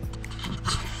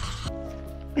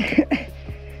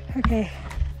 Okay,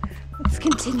 let's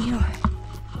continue.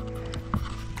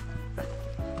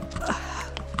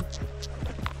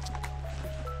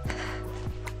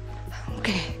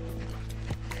 Okay,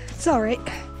 it's all right.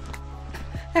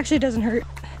 Actually, it doesn't hurt.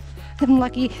 I'm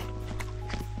lucky.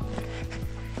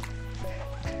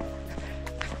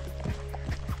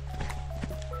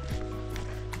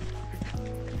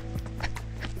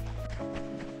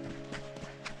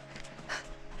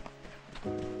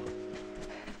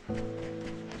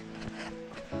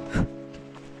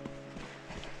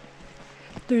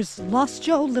 There's Lost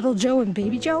Joe, Little Joe, and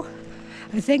Baby Joe.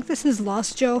 I think this is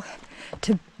Lost Joe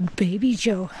to Baby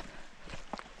Joe.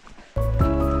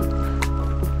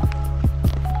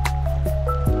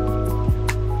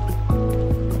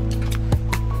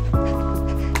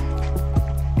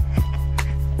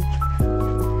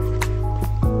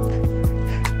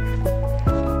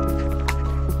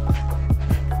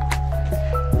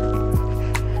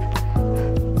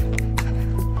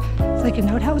 It's like an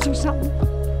outhouse or something.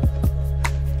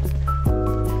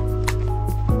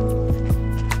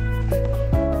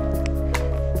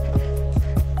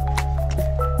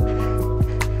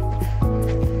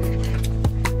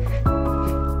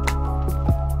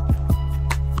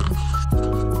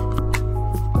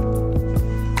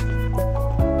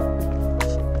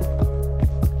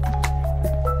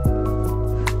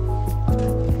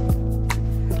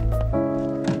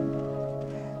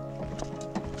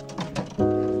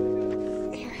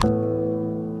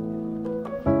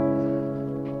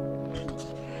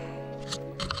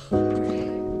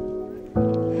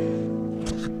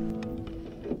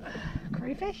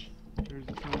 Crayfish? There's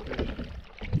a sunfish.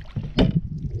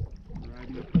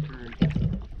 Riding up the current.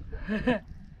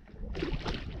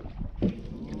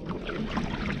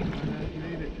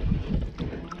 Made it.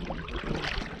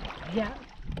 Yeah.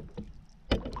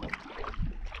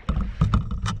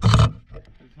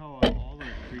 That's how all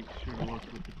those creeks should have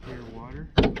looked with the clear water.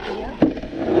 Yeah.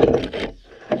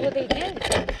 Well, they did.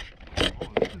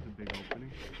 Oh, this is a big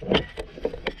opening.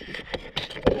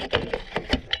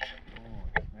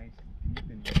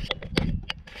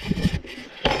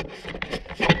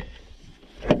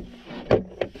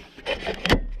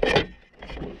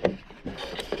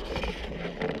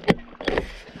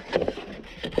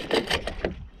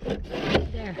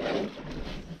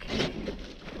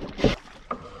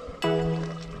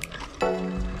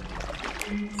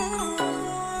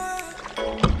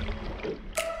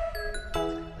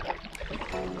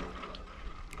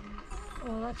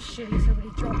 Oh, that's shitty. Somebody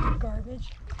dropped the garbage.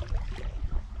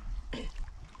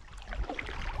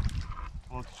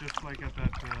 Well, it's just like at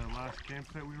that last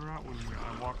campsite we were at when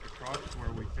I walked across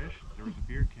where we fished. There was a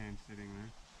beer can sitting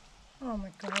there. Oh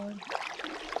my god.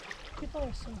 People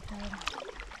are so dumb.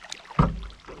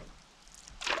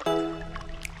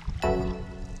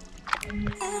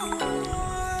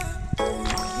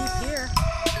 He's here.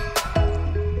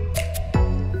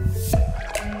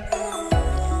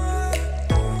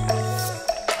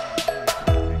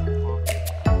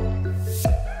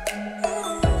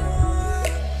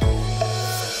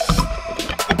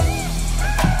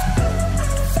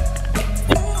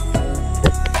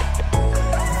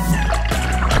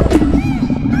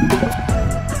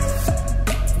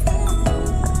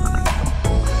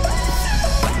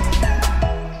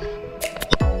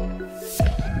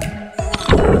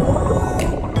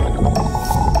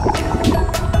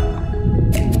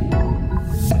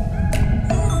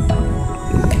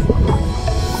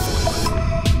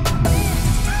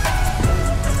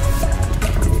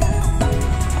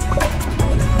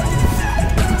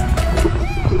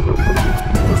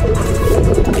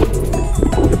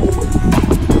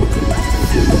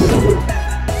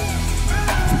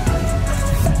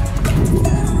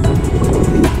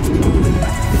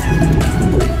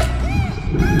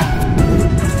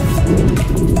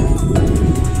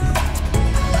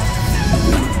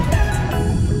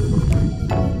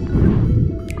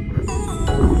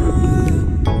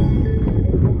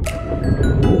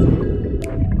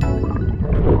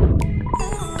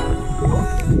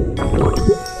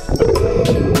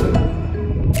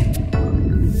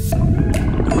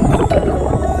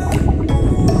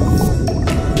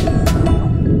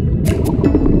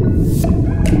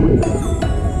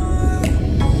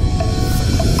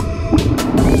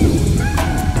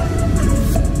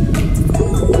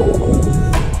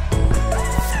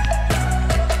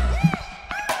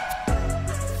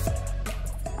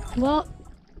 Well,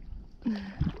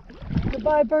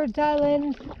 goodbye Birds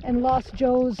Island and Lost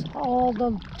Joe's, all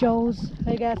the Joes,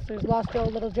 I guess. There's Lost Joe,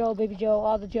 Little Joe, Baby Joe,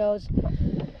 all the Joes.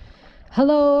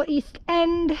 Hello East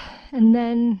End, and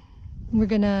then we're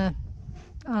gonna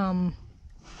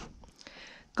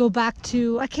go back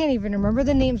to, I can't even remember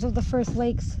the names of the first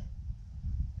lakes.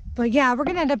 But yeah, we're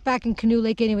gonna end up back in Canoe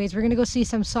Lake anyways. We're gonna go see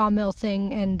some sawmill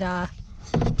thing and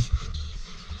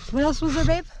what else was there,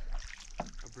 babe?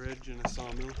 A bridge and a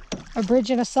sawmill. A bridge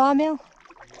and a sawmill?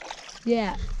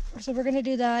 Yeah. So we're gonna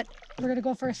do that. We're gonna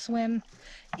go for a swim,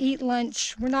 eat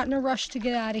lunch. We're not in a rush to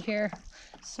get out of here.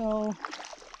 So,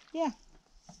 yeah.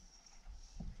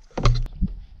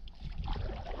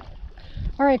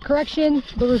 All right, correction,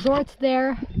 the resort's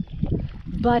there,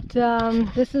 but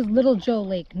this is Little Joe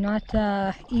Lake, not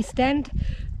East End.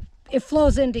 It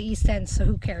flows into East End, so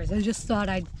who cares? I just thought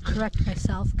I'd correct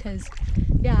myself because,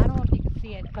 yeah, I don't know if you can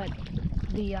see it, but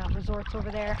the resort's over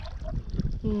there.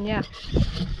 Yeah.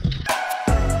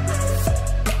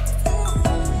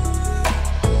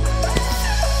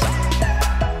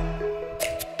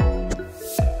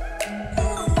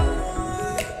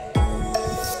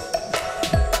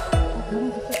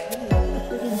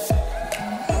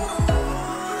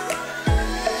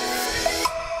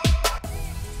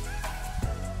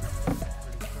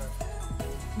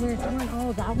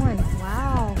 Oh, that one.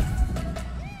 Wow.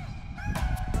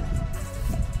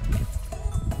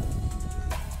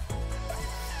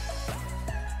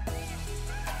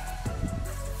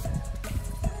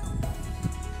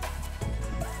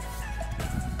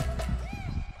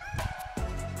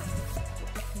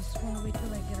 Just want to wait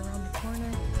till I get around the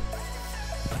corner.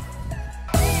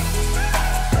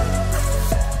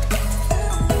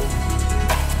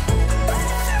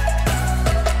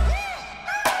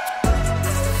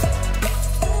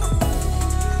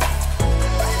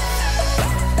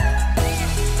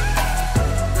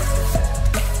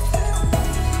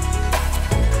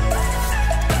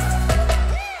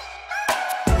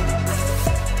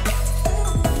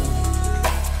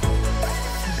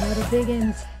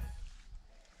 Biggins.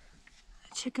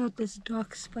 Check out this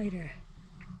dock spider.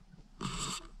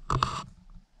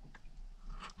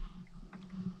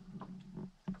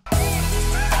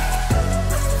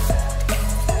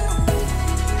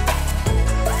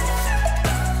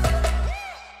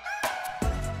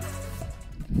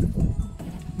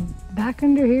 Back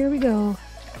under here we go.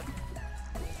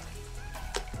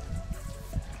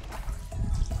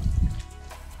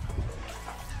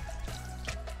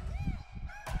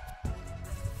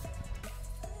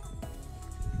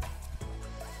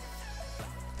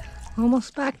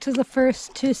 Almost back to the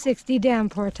first 260 dam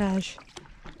portage.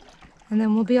 And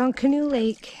then we'll be on Canoe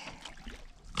Lake.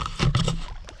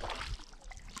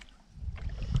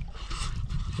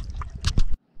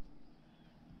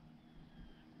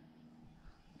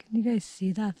 Can you guys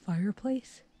see that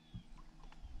fireplace?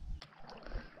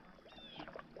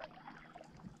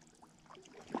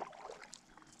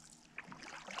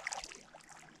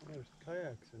 There's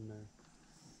kayaks in there.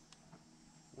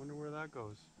 Wonder where that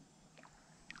goes.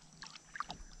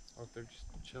 Or if they're just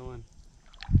chilling.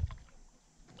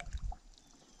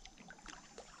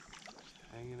 Just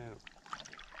hanging out.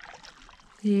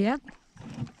 Yep.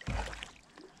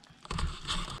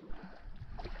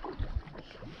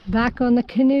 Back on the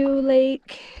Canoe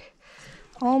Lake.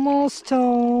 Almost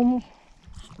home.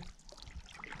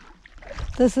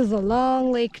 This is a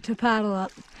long lake to paddle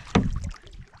up.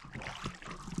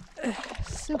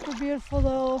 Super beautiful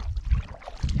though.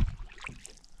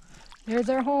 There's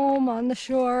our home on the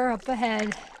shore up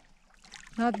ahead.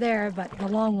 Not there, but the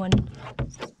long one.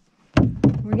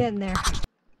 We're getting there.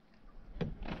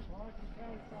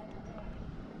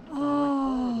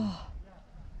 Oh,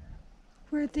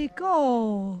 where'd they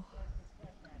go?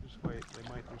 Just wait, they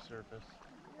might resurface.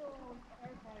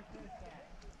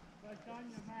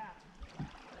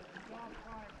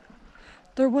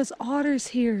 There was otters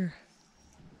here.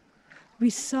 We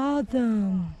saw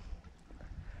them.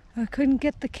 I couldn't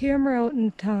get the camera out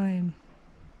in time.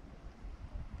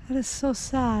 That is so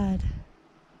sad.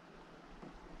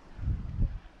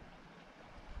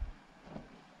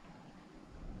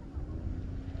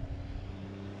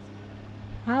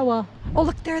 Ah well. Oh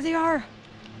look, there they are.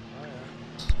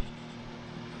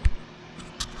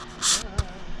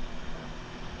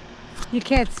 You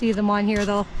can't see them on here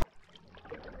though.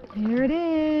 There it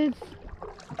is.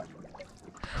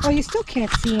 Oh, you still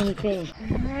can't see anything.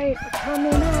 All right,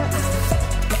 coming up.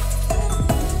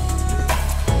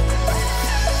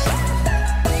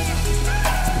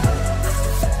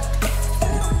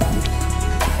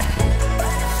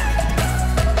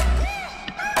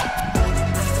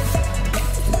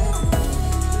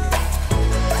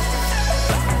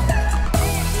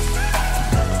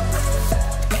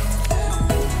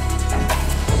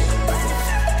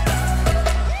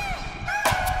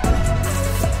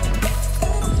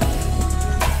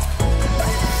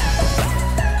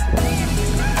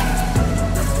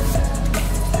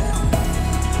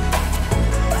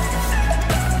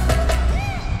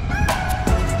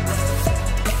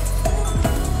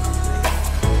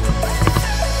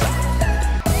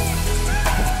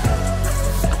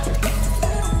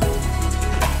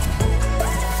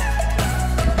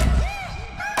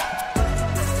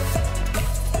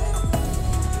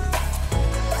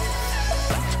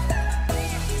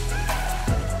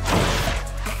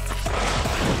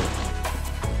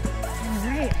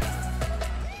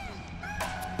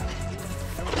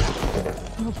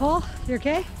 Paul, you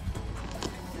okay?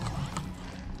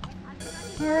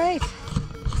 All right.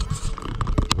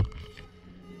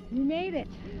 We made it.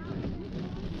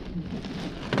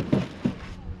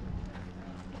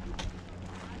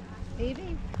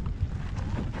 Baby.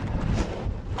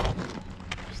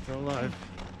 Still alive.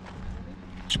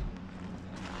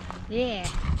 Yeah.